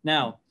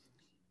 Now,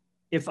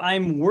 if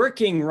I'm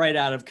working right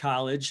out of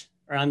college,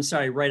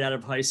 right out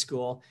of high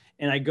school,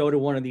 and I go to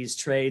one of these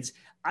trades,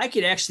 I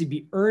could actually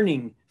be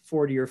earning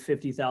 $40,000 or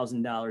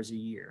 $50,000 a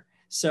year.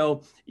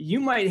 So you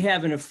might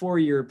have in a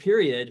 4-year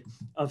period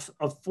of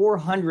a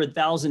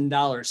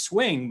 $400,000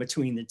 swing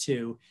between the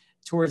two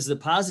towards the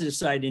positive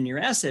side in your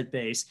asset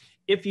base,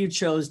 if you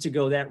chose to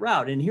go that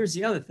route. And here's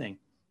the other thing.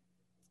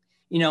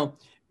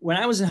 When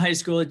I was in high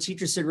school, a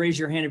teacher said, raise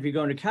your hand if you're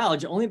going to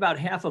college. Only about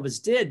half of us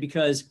did,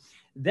 because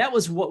that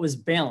was what was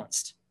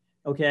balanced.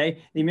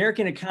 Okay. The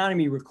American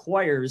economy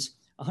requires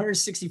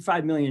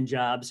 165 million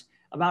jobs.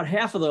 About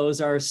half of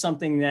those are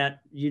something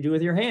that you do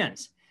with your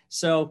hands.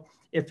 So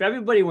if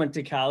everybody went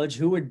to college,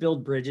 who would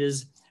build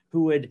bridges?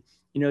 Who would,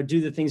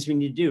 do the things we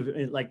need to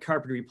do, like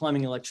carpentry,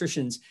 plumbing,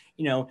 electricians,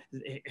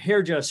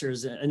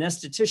 hairdressers,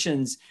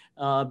 anestheticians,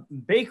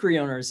 bakery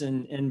owners,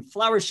 and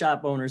flower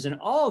shop owners, and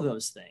all of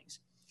those things.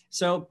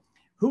 So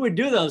who would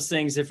do those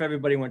things if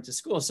everybody went to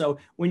school? So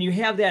when you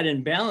have that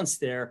imbalance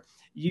there,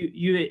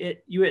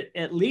 you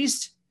at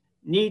least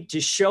need to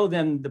show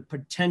them the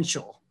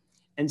potential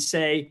and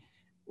say,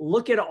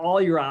 look at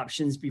all your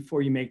options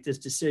before you make this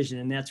decision.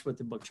 And that's what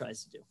the book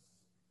tries to do.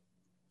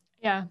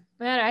 Yeah,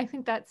 man, I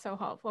think that's so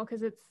helpful,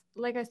 because it's,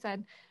 like I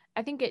said,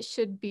 I think it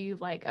should be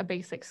like a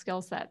basic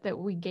skill set that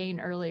we gain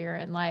earlier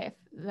in life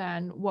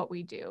than what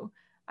we do.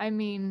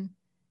 When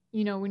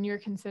you're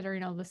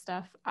considering all this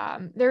stuff,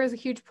 there was a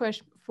huge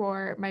push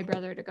for my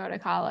brother to go to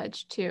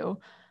college too.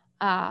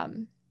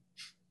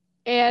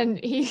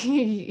 And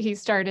he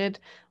started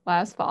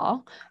last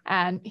fall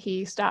and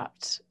he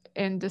stopped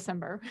in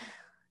December.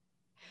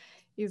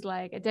 He's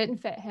like, it didn't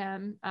fit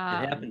him. It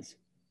happens.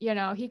 You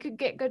know, he could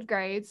get good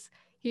grades.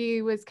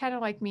 He was kind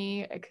of like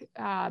me.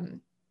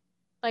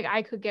 Like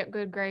I could get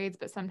good grades,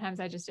 but sometimes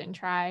I just didn't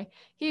try.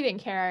 He didn't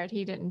care.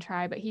 He didn't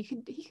try, but he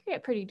could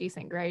get pretty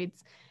decent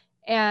grades.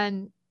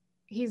 And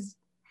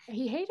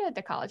he hated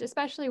the college,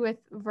 especially with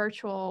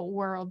virtual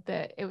world,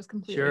 that it was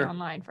completely Sure.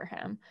 online for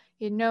him.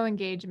 He had no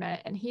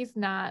engagement, and he's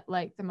not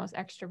like the most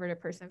extroverted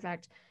person. In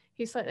fact,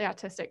 he's slightly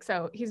autistic,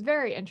 so he's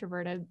very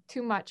introverted.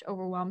 Too much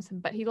overwhelms him,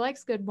 but he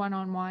likes good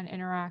one-on-one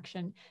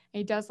interaction. And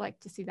he does like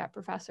to see that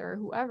professor or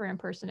whoever in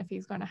person if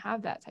he's going to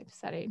have that type of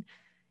setting.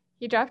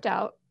 He dropped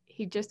out.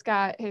 He just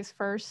got his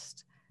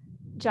first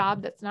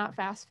job that's not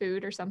fast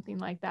food or something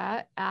like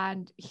that,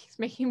 and he's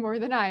making more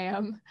than I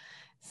am.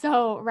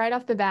 So right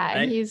off the bat,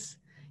 Right. and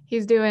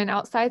he's doing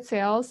outside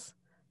sales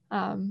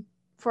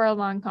for a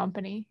lawn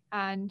company,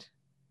 and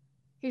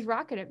he's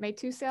rocking it. Made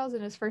 2 sales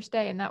in his first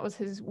day, and that was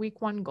his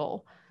week 1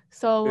 goal.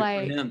 So Good for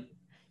like, him.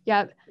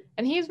 yeah,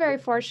 and he's very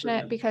Good for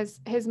fortunate him. because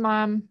his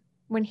mom,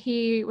 when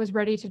he was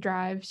ready to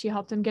drive, she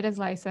helped him get his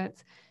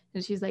license,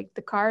 and she's like,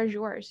 the car is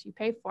yours, you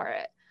pay for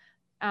it.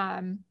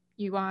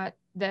 You want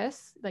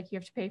this, like you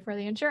have to pay for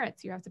the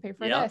insurance, you have to pay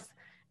for Yep. this.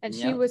 And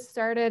she Yep. was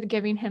started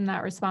giving him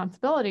that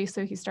responsibility.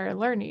 So he started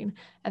learning.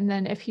 And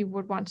then if he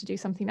would want to do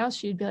something else,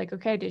 she'd be like,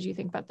 okay, did you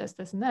think about this,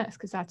 this, and this?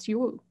 Because that's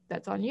you,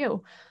 that's on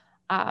you.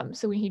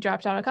 So when he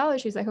dropped out of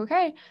college, she's like,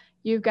 okay,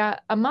 you've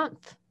got a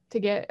month to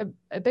get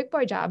a big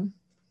boy job.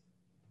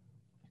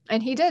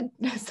 And he did.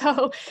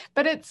 So,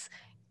 but it's,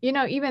 you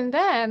know, even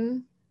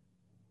then,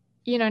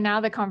 you know,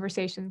 now the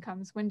conversation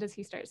comes, when does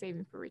he start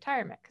saving for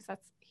retirement? Because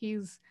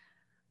he's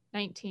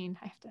 19.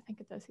 I have to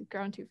think of this. He's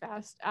grown too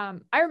fast.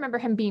 I remember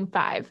him being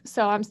 5,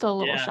 so I'm still a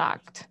little Yeah.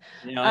 shocked.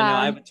 You know, I know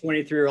I have a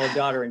 23-year-old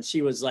daughter and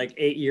she was like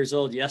 8 years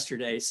old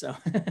yesterday. So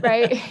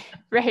Right.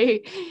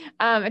 Right.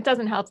 It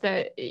doesn't help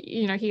that,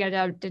 you know, he got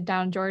adopted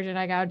down in Georgia and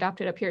I got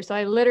adopted up here. So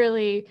I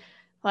literally,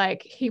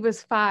 like, he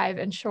was 5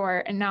 and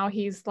short, and now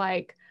he's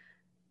like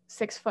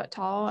 6 foot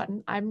tall,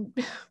 and I'm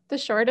the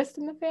shortest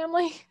in the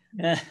family.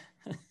 yeah.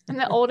 I'm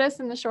the oldest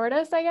and the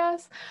shortest, I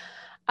guess.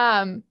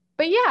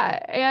 But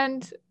yeah,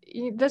 and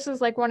this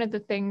is like one of the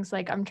things,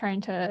 like I'm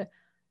trying to,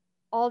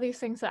 all these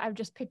things that I've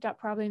just picked up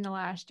probably in the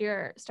last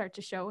year start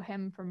to show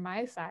him from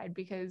my side,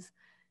 because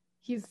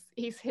he's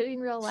hitting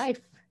real life.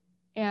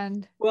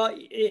 And Well,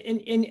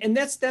 and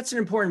that's an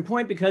important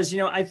point because, you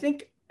know, I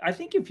think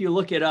if you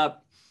look it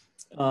up,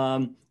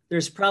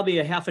 there's probably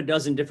a half a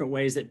dozen different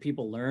ways that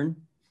people learn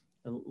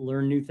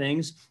new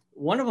things.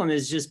 One of them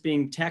is just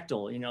being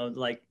tactile, you know,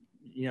 like,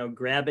 you know,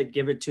 grab it,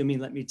 give it to me,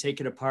 let me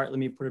take it apart, let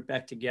me put it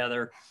back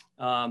together.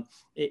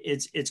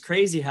 It's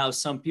crazy how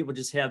some people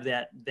just have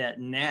that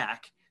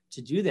knack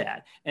to do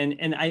that.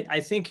 And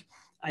I think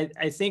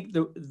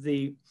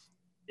the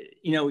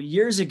you know,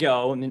 years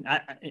ago, I mean,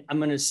 I'm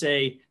going to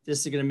say this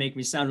is going to make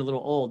me sound a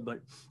little old,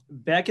 but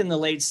back in the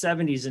late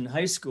 70s in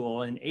high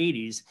school and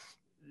 80s,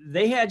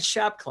 they had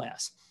shop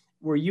class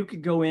where you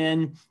could go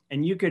in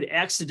and you could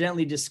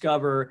accidentally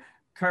discover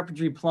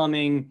carpentry,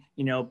 plumbing,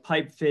 you know,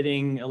 pipe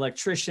fitting,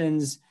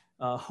 electricians,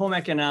 home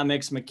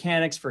economics,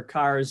 mechanics for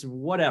cars,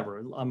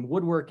 whatever,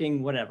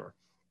 woodworking, whatever.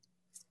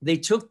 They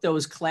took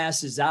those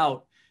classes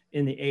out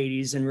in the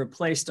 80s and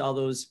replaced all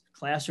those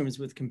classrooms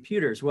with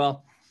computers.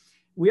 Well,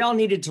 we all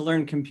needed to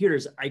learn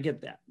computers. I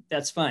get that.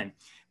 That's fine.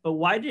 But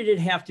why did it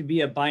have to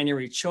be a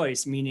binary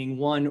choice, meaning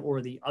one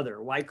or the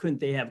other? Why couldn't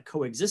they have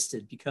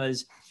coexisted?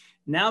 Because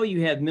now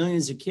you have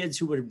millions of kids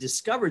who would have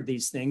discovered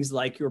these things,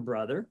 like your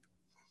brother.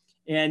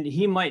 And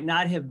he might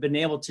not have been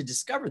able to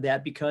discover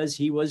that because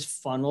he was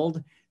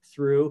funneled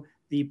through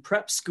the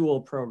prep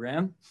school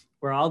program,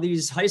 where all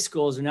these high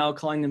schools are now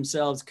calling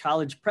themselves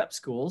college prep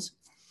schools.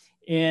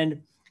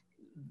 And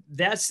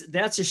that's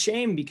a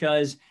shame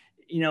because,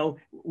 you know,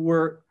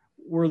 we're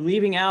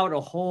leaving out a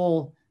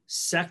whole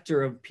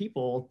sector of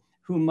people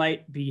who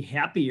might be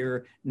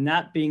happier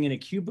not being in a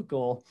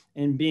cubicle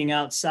and being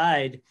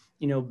outside,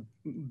 you know,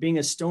 being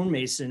a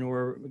stonemason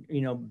or,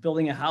 you know,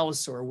 building a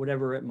house or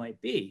whatever it might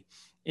be.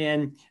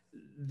 And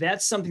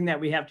that's something that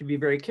we have to be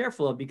very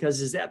careful of,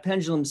 because as that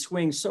pendulum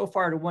swings so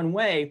far to one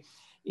way,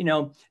 you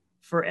know,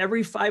 for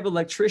every 5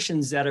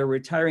 electricians that are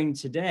retiring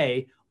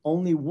today,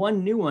 only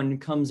 1 new one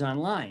comes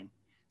online.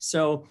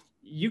 So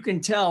you can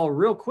tell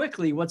real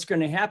quickly what's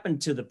going to happen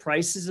to the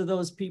prices of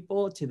those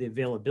people, to the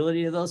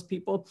availability of those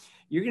people.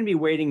 You're going to be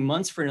waiting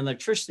months for an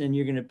electrician, and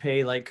you're going to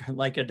pay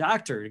like a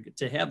doctor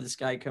to have this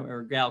guy come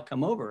or gal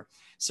come over.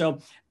 So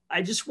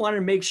I just want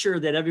to make sure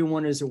that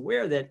everyone is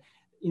aware that,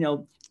 you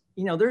know,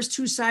 there's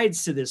 2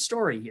 sides to this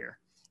story here.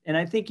 And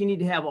I think you need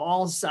to have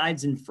all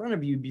sides in front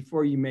of you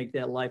before you make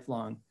that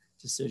lifelong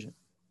decision.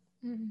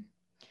 mm-hmm.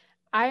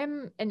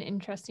 I'm an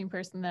interesting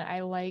person that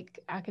I like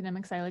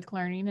academics. I like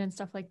learning and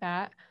stuff like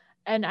that.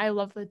 And I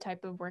love the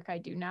type of work I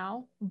do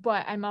now,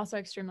 but I'm also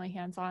extremely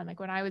hands-on. Like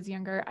when I was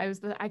younger,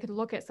 I could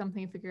look at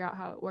something and figure out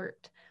how it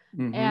worked.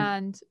 Mm-hmm.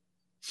 And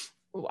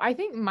I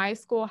think my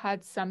school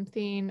had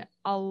something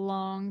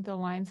along the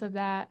lines of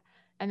that.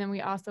 And then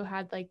we also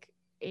had like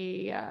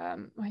a,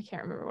 I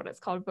can't remember what it's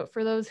called, but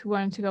for those who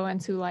wanted to go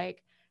into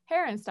like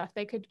hair and stuff,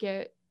 they could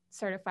get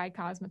certified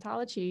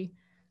cosmetology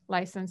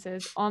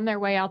licenses on their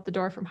way out the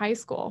door from high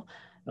school.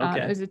 It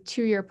Okay. was a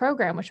 2-year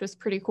program, which was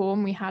pretty cool.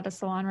 And we had a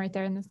salon right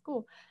there in the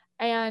school.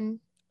 And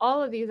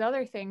all of these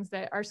other things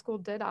that our school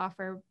did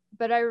offer.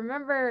 But I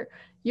remember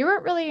you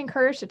weren't really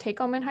encouraged to take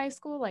them in high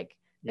school. Like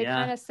they Yeah.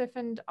 kind of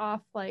siphoned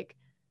off like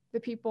the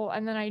people.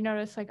 And then I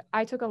noticed like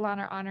I took a lot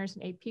of honors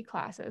and AP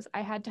classes.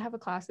 I had to have a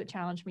class that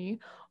challenged me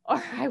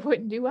or I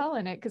wouldn't do well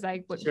in it because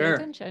I wouldn't pay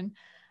attention.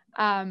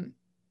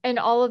 And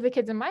all of the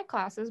kids in my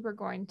classes were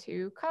going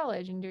to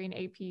college and doing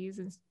APs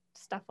and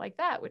stuff like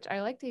that, which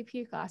I liked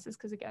AP classes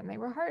because again, they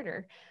were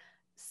harder.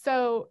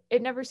 So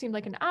it never seemed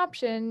like an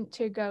option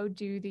to go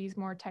do these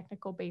more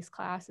technical based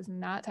classes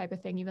and that type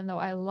of thing, even though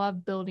I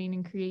love building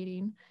and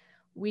creating.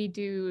 We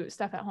do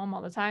stuff at home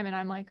all the time. And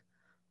I'm like,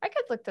 I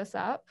could look this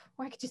up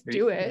or I could just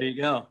do it. There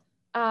you go.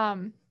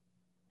 And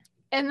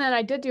then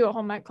I did do a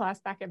home ec class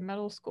back in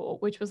middle school,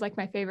 which was like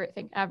my favorite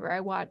thing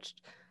ever.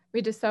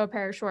 We just sew a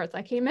pair of shorts.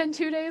 I came in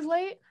 2 days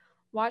late,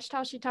 watched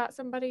how she taught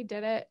somebody,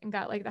 did it, and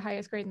got like the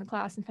highest grade in the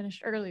class and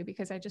finished early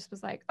because I just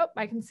was like, oh,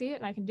 I can see it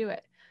and I can do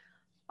it.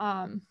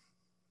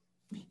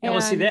 Yeah,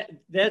 well, see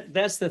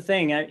that's the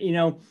thing. I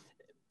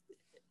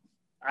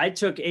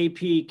took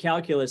AP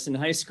calculus in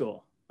high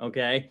school,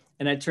 okay,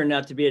 and I turned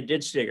out to be a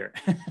ditch digger.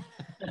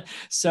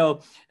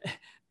 So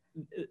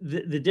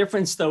the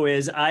difference though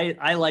is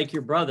I like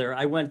your brother.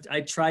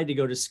 I tried to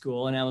go to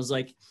school and I was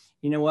like,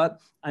 you know what?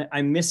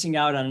 I'm missing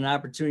out on an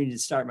opportunity to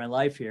start my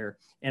life here.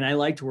 And I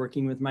liked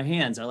working with my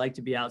hands. I like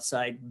to be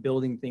outside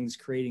building things,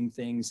 creating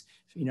things,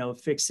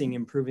 fixing,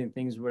 improving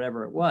things,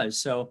 whatever it was.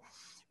 So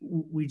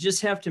we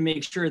just have to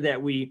make sure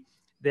that we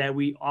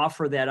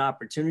offer that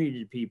opportunity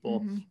to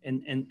people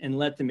and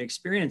let them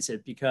experience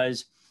it,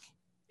 because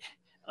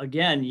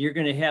again, you're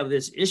going to have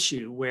this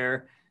issue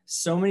where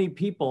so many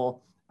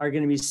people are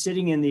going to be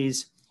sitting in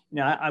these,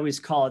 I always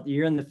call it,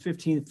 you're in the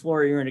 15th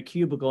floor, you're in a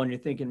cubicle and you're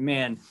thinking,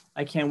 man,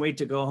 I can't wait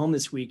to go home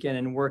this weekend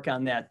and work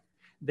on that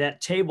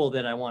table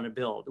that I want to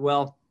build.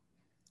 Well,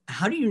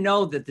 how do you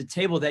know that the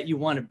table that you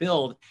want to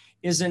build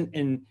isn't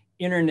an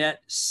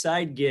internet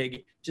side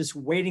gig just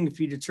waiting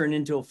for you to turn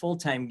into a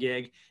full-time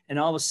gig, and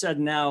all of a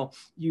sudden now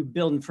you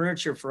building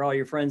furniture for all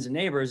your friends and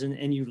neighbors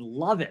and you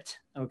love it,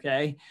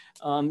 okay?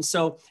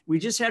 So we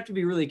just have to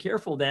be really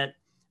careful that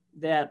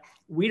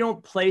we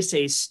don't place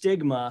a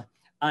stigma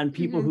on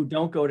people who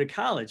don't go to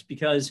college,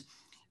 because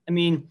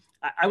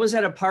I was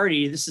at a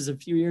party, this is a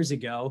few years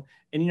ago,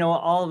 and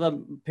all of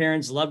the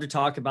parents love to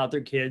talk about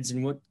their kids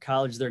and what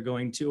college they're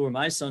going to, or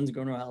my son's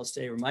going to Ohio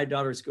State, or my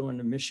daughter's going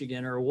to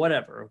Michigan, or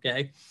whatever,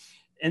 okay?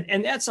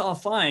 And that's all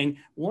fine.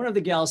 One of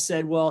the gals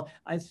said, well,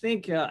 I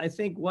think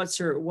what's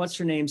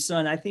her name's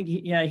son, I think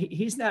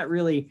he's not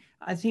really,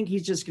 I think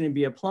he's just going to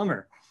be a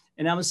plumber.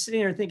 And I was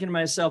sitting there thinking to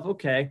myself,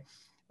 okay,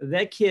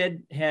 that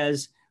kid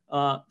has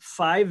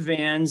 5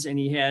 vans and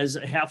he has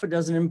a half a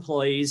dozen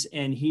employees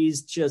and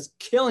he's just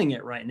killing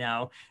it right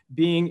now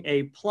being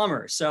a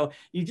plumber. So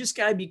you just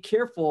got to be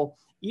careful,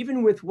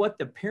 even with what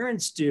the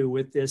parents do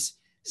with this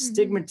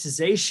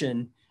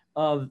stigmatization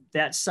of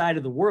that side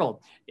of the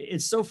world.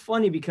 It's so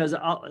funny because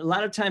a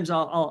lot of times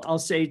I'll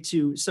say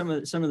to some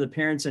of the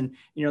parents, and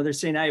they're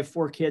saying I have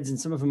 4 kids and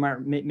some of them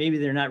aren't, maybe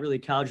they're not really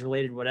college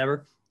related,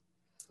 whatever.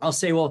 I'll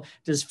say, well,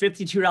 does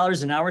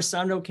 $52 an hour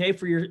sound okay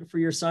for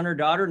your son or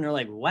daughter? And they're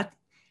like, what?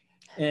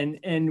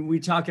 And we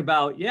talk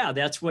about, yeah,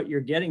 that's what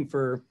you're getting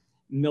for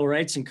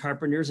millwrights and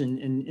carpenters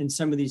and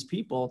some of these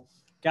people.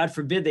 God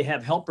forbid they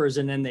have helpers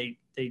and then they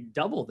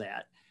double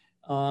that.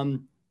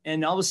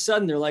 And all of a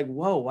sudden they're like,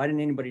 whoa, why didn't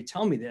anybody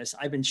tell me this?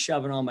 I've been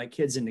shoving all my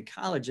kids into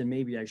college and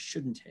maybe I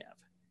shouldn't have.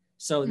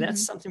 So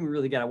that's something we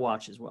really got to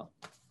watch as well.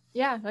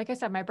 Yeah. Like I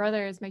said, my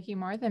brother is making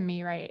more than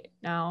me right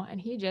now. And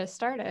he just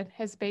started.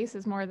 His base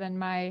is more than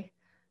my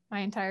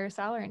entire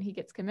salary and he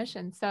gets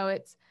commission. So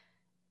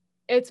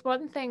it's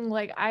one thing,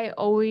 like I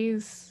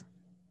always,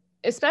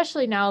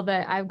 especially now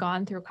that I've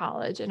gone through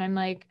college and I'm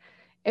like,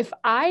 if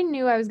I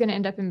knew I was going to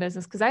end up in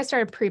business, because I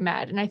started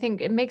pre-med and I think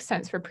it makes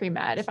sense for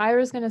pre-med. If I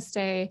was going to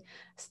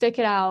stick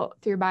it out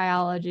through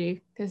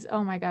biology, because,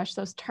 oh my gosh,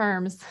 those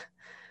terms,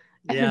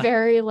 and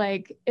very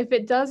like, if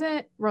it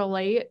doesn't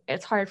relate,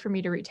 it's hard for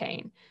me to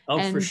retain. Oh,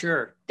 and for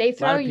sure. They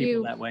throw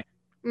you that way.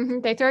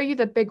 They throw you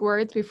the big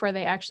words before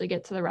they actually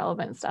get to the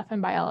relevant stuff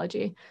in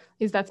biology,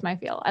 because that's my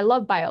field. I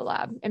love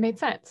biolab. It made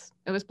sense.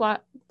 It was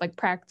like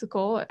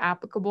practical,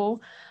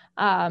 applicable.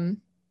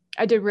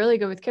 I did really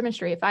good with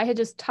chemistry. If I had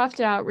just toughed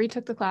it out,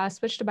 retook the class,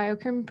 switched to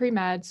biochem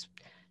pre-meds,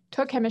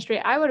 took chemistry,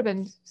 I would have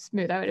been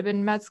smooth. I would have been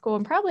in med school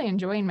and probably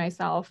enjoying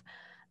myself.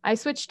 I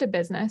switched to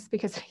business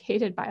because I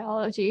hated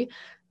biology.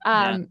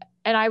 And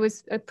I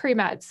was a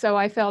pre-med, so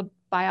I failed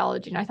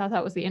biology and I thought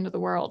that was the end of the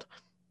world.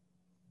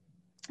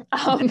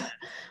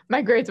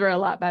 My grades were a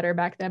lot better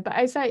back then, but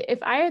I said, if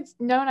I had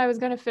known I was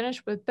going to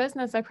finish with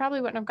business, I probably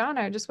wouldn't have gone.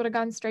 I just would have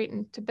gone straight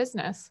into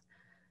business,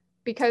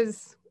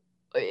 because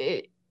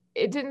it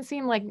didn't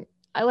seem like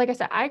like I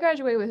said, I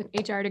graduated with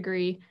an HR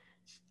degree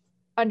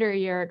under a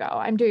year ago.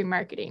 I'm doing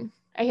marketing.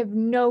 I have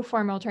no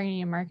formal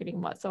training in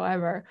marketing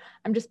whatsoever.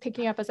 I'm just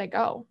picking up as I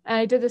go. And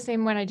I did the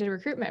same when I did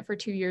recruitment for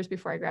 2 years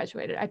before I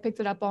graduated. I picked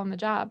it up on the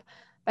job.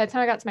 By the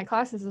time I got to my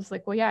classes, it was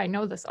like, well, yeah, I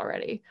know this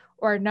already.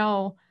 Or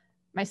no,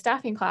 my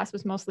staffing class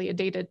was mostly a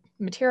dated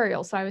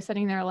material. So I was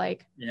sitting there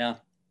like, yeah,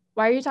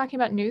 why are you talking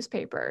about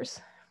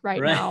newspapers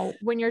right now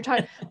when you're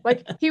talking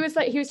like he was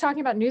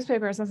talking about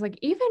newspapers. I was like,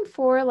 even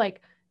for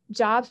like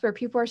jobs where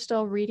people are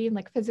still reading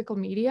like physical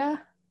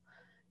media,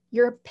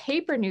 your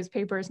paper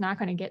newspaper is not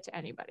going to get to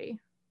anybody.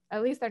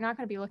 At least they're not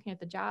going to be looking at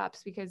the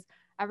jobs because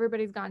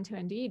everybody's gone to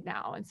Indeed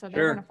now. And so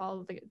they're sure. going to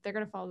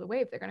follow the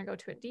wave. They're going to go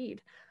to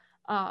Indeed.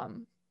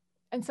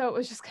 And so it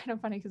was just kind of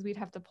funny because we'd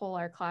have to pull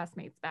our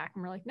classmates back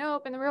and we're like,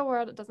 nope, in the real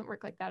world, it doesn't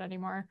work like that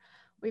anymore.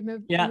 We've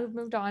moved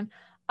on.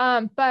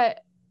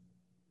 But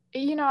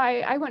you know,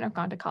 I wouldn't have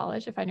gone to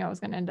college if I knew I was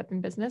going to end up in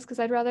business because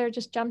I'd rather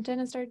just jumped in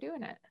and started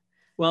doing it.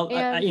 Well,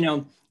 you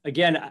know,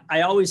 again,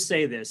 I always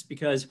say this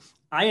because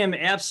I am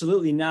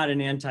absolutely not an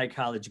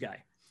anti-college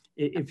guy.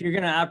 If you're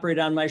going to operate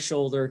on my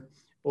shoulder,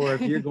 or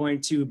if you're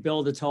going to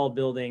build a tall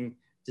building,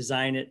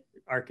 design it,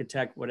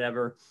 architect,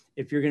 whatever,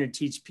 if you're going to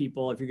teach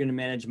people, if you're going to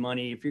manage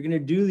money, if you're going to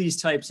do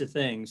these types of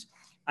things,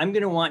 I'm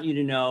going to want you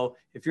to know,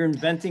 if you're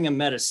inventing a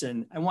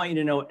medicine, I want you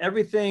to know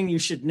everything you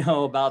should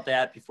know about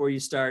that before you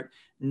start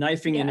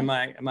knifing into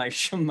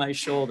my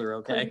shoulder.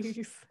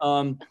 Okay.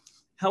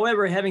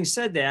 However, having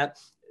said that,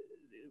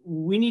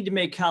 we need to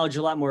make college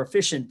a lot more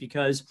efficient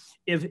because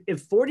if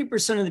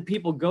 40% of the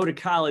people go to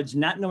college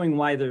not knowing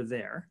why they're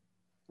there,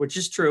 which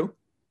is true,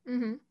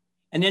 mm-hmm.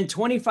 and then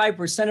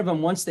 25% of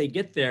them, once they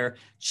get there,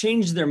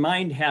 change their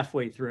mind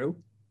halfway through,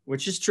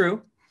 which is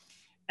true,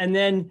 and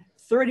then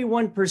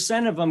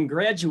 31% of them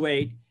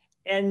graduate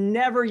and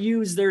never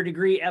use their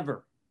degree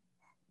ever.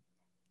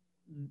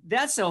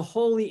 That's a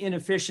wholly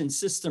inefficient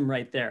system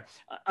right there.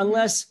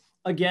 Unless,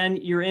 again,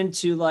 you're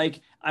into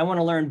like, I want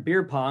to learn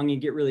beer pong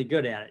and get really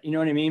good at it. You know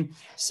what I mean?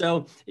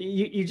 So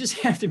you just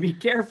have to be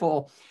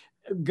careful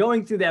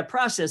going through that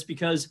process,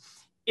 because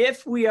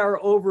if we are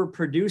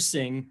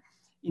overproducing,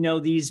 you know,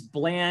 these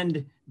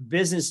bland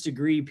business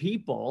degree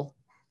people,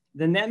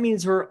 then that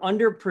means we're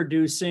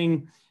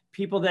underproducing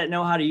people that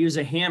know how to use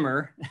a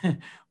hammer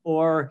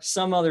or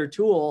some other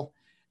tool.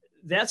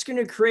 That's going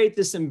to create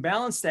this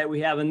imbalance that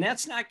we have. And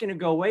that's not going to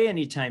go away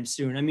anytime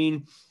soon. I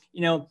mean,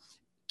 you know,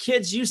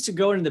 kids used to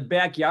go into the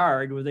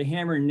backyard with a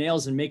hammer and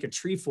nails and make a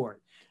tree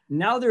fort.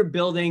 Now they're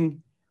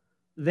building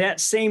that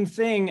same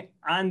thing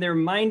on their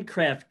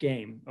Minecraft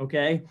game.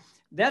 Okay.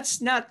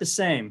 That's not the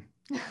same.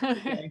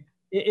 Okay?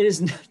 It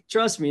is not,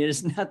 trust me, it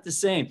is not the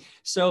same.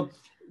 So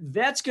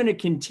that's going to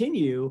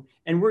continue.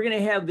 And we're going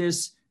to have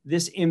this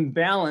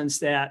imbalance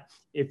that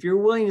if you're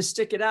willing to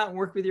stick it out and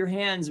work with your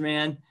hands,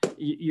 man,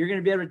 you're going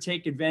to be able to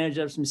take advantage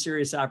of some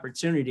serious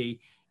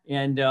opportunity.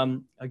 And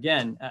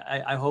again,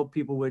 I hope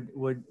people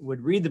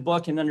would read the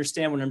book and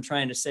understand what I'm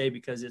trying to say,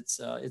 because it's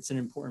an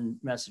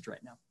important message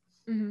right now.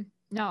 Mm-hmm.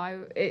 No,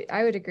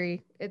 I would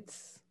agree.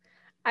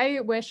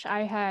 I wish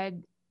I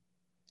had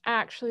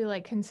actually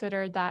like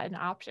considered that an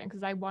option,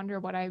 because I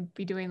wonder what I'd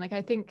be doing. Like,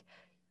 I think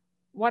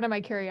one of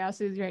my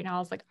curiosities right now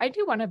is like, I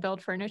do want to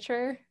build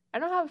furniture. I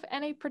don't have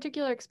any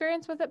particular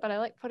experience with it, but I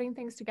like putting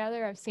things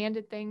together. I've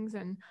sanded things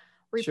and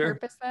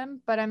repurposed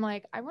them, but I'm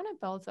like, I want to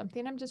build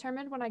something. I'm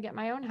determined when I get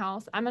my own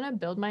house, I'm going to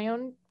build my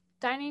own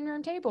dining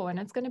room table, and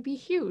it's going to be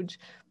huge,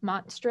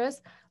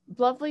 monstrous,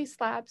 lovely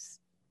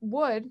slabs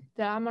wood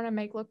that I'm going to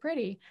make look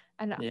pretty.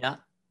 And yeah,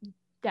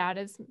 that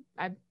is,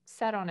 I've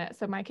set on it.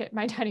 So my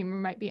dining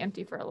room might be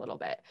empty for a little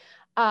bit.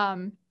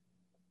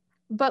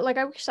 But like,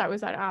 I wish that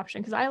was that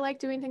option, because I like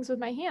doing things with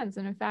my hands.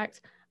 And in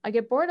fact, I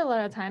get bored a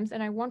lot of times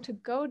and I want to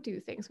go do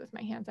things with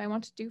my hands. I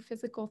want to do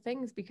physical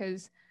things,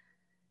 because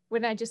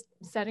when I just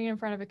sitting in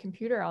front of a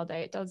computer all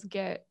day, it does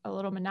get a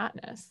little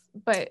monotonous.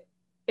 But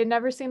it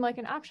never seemed like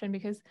an option,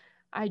 because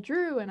I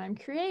drew and I'm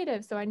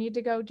creative. So I need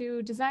to go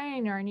do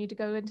design, or I need to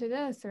go into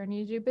this, or I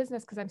need to do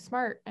business because I'm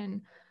smart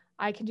and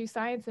I can do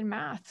science and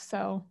math.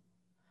 So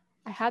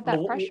I had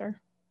that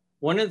pressure.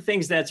 One of the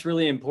things that's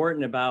really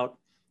important about,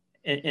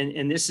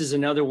 and this is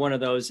another one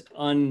of those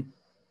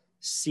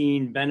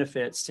unseen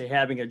benefits to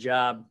having a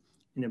job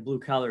in a blue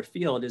collar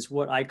field, is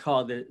what I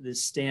call the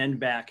stand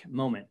back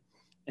moment.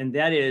 And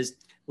that is,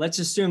 let's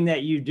assume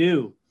that you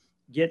do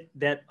get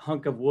that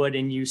hunk of wood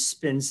and you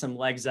spin some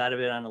legs out of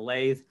it on a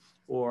lathe,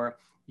 or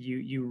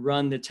you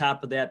run the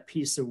top of that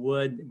piece of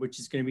wood, which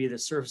is going to be the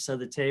surface of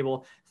the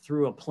table,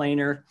 through a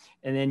planer,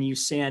 and then you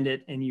sand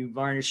it and you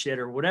varnish it,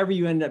 or whatever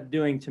you end up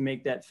doing to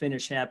make that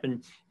finish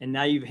happen. And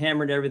now you've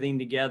hammered everything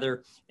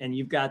together and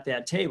you've got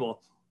that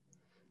table.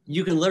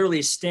 You can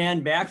literally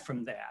stand back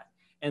from that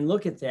and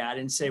look at that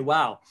and say,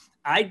 wow,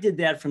 I did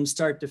that from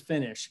start to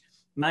finish.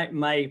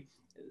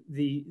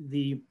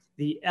 The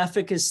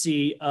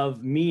efficacy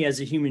of me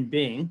as a human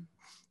being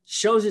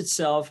shows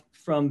itself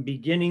from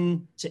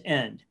beginning to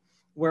end.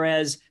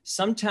 Whereas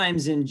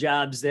sometimes in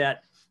jobs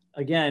that,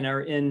 again,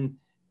 are in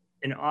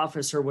an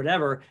office or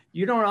whatever,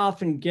 you don't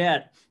often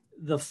get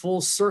the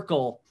full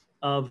circle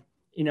of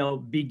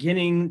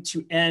beginning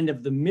to end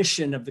of the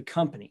mission of the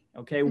company.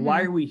 Okay. Mm-hmm.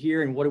 Why are we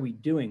here and what are we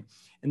doing?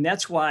 And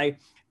that's why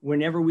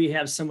whenever we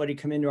have somebody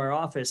come into our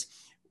office,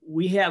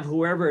 we have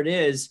whoever it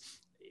is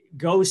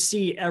go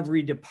see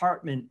every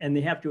department, and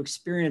they have to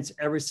experience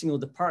every single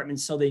department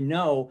so they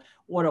know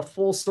what a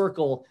full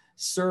circle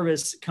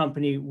service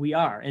company we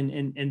are.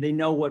 And they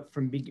know what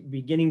from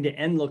beginning to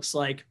end looks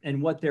like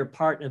and what their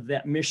part of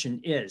that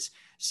mission is.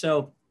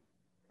 So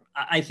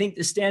I think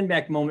the stand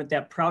back moment,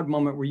 that proud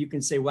moment where you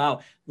can say,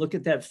 wow, look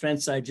at that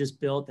fence I just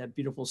built, that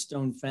beautiful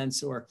stone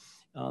fence, or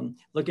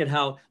look at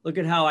how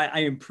I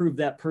improved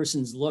that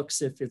person's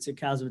looks if it's a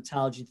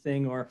cosmetology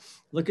thing, or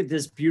look at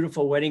this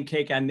beautiful wedding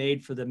cake I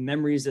made for the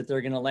memories that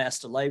they're going to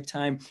last a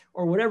lifetime,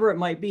 or whatever it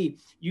might be.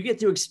 You get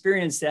to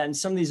experience that, and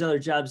some of these other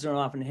jobs don't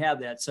often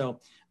have that.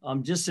 So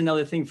just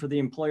another thing for the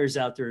employers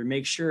out there to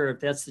make sure, if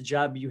that's the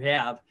job you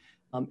have,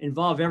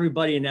 involve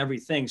everybody in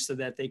everything so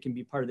that they can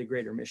be part of the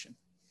greater mission.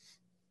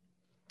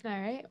 All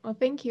right. Well,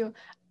 thank you.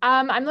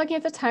 I'm looking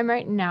at the time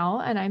right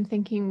now, and I'm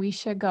thinking we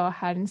should go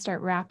ahead and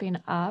start wrapping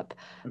up.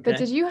 Okay. But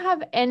did you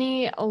have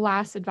any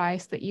last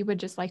advice that you would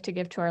just like to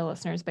give to our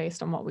listeners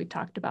based on what we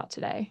talked about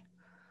today?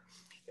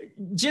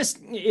 Just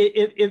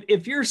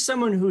if you're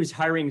someone who's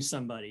hiring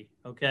somebody,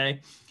 okay,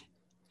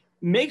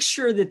 make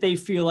sure that they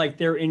feel like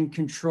they're in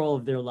control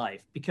of their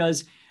life.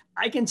 Because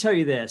I can tell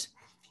you this,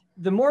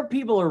 the more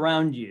people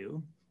around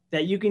you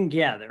that you can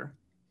gather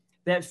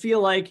that feel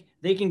like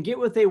they can get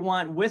what they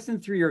want with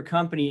and through your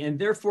company and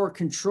therefore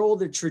control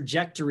the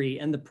trajectory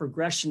and the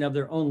progression of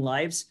their own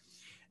lives,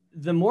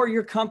 the more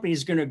your company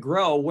is going to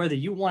grow, whether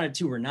you want it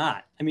to or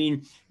not. I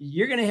mean,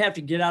 you're going to have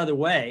to get out of the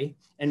way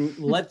and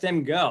let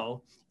them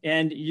go.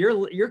 And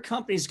your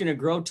company is going to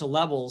grow to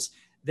levels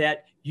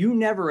that you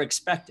never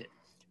expected.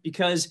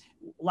 Because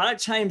a lot of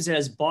times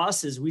as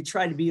bosses, we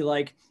try to be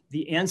like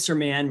the answer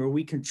man, where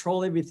we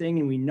control everything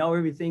and we know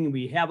everything and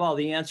we have all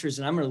the answers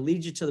and I'm going to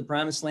lead you to the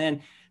promised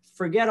land.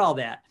 Forget all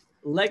that.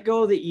 Let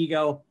go of the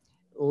ego,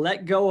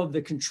 let go of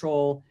the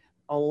control,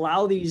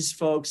 allow these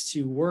folks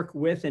to work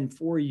with and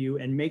for you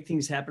and make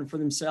things happen for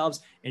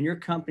themselves. And your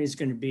company is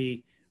going to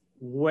be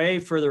way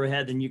further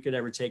ahead than you could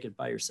ever take it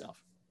by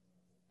yourself.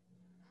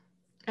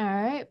 All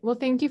right. Well,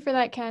 thank you for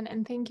that, Ken.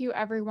 And thank you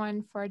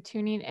everyone for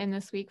tuning in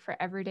this week for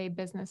Everyday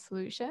Business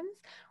Solutions.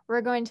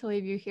 We're going to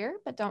leave you here,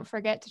 but don't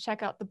forget to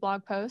check out the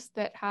blog post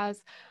that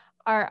has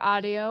our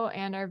audio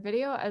and our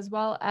video, as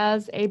well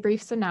as a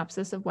brief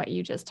synopsis of what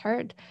you just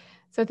heard.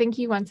 So thank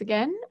you once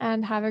again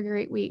and have a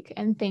great week.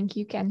 And thank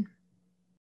you, Ken.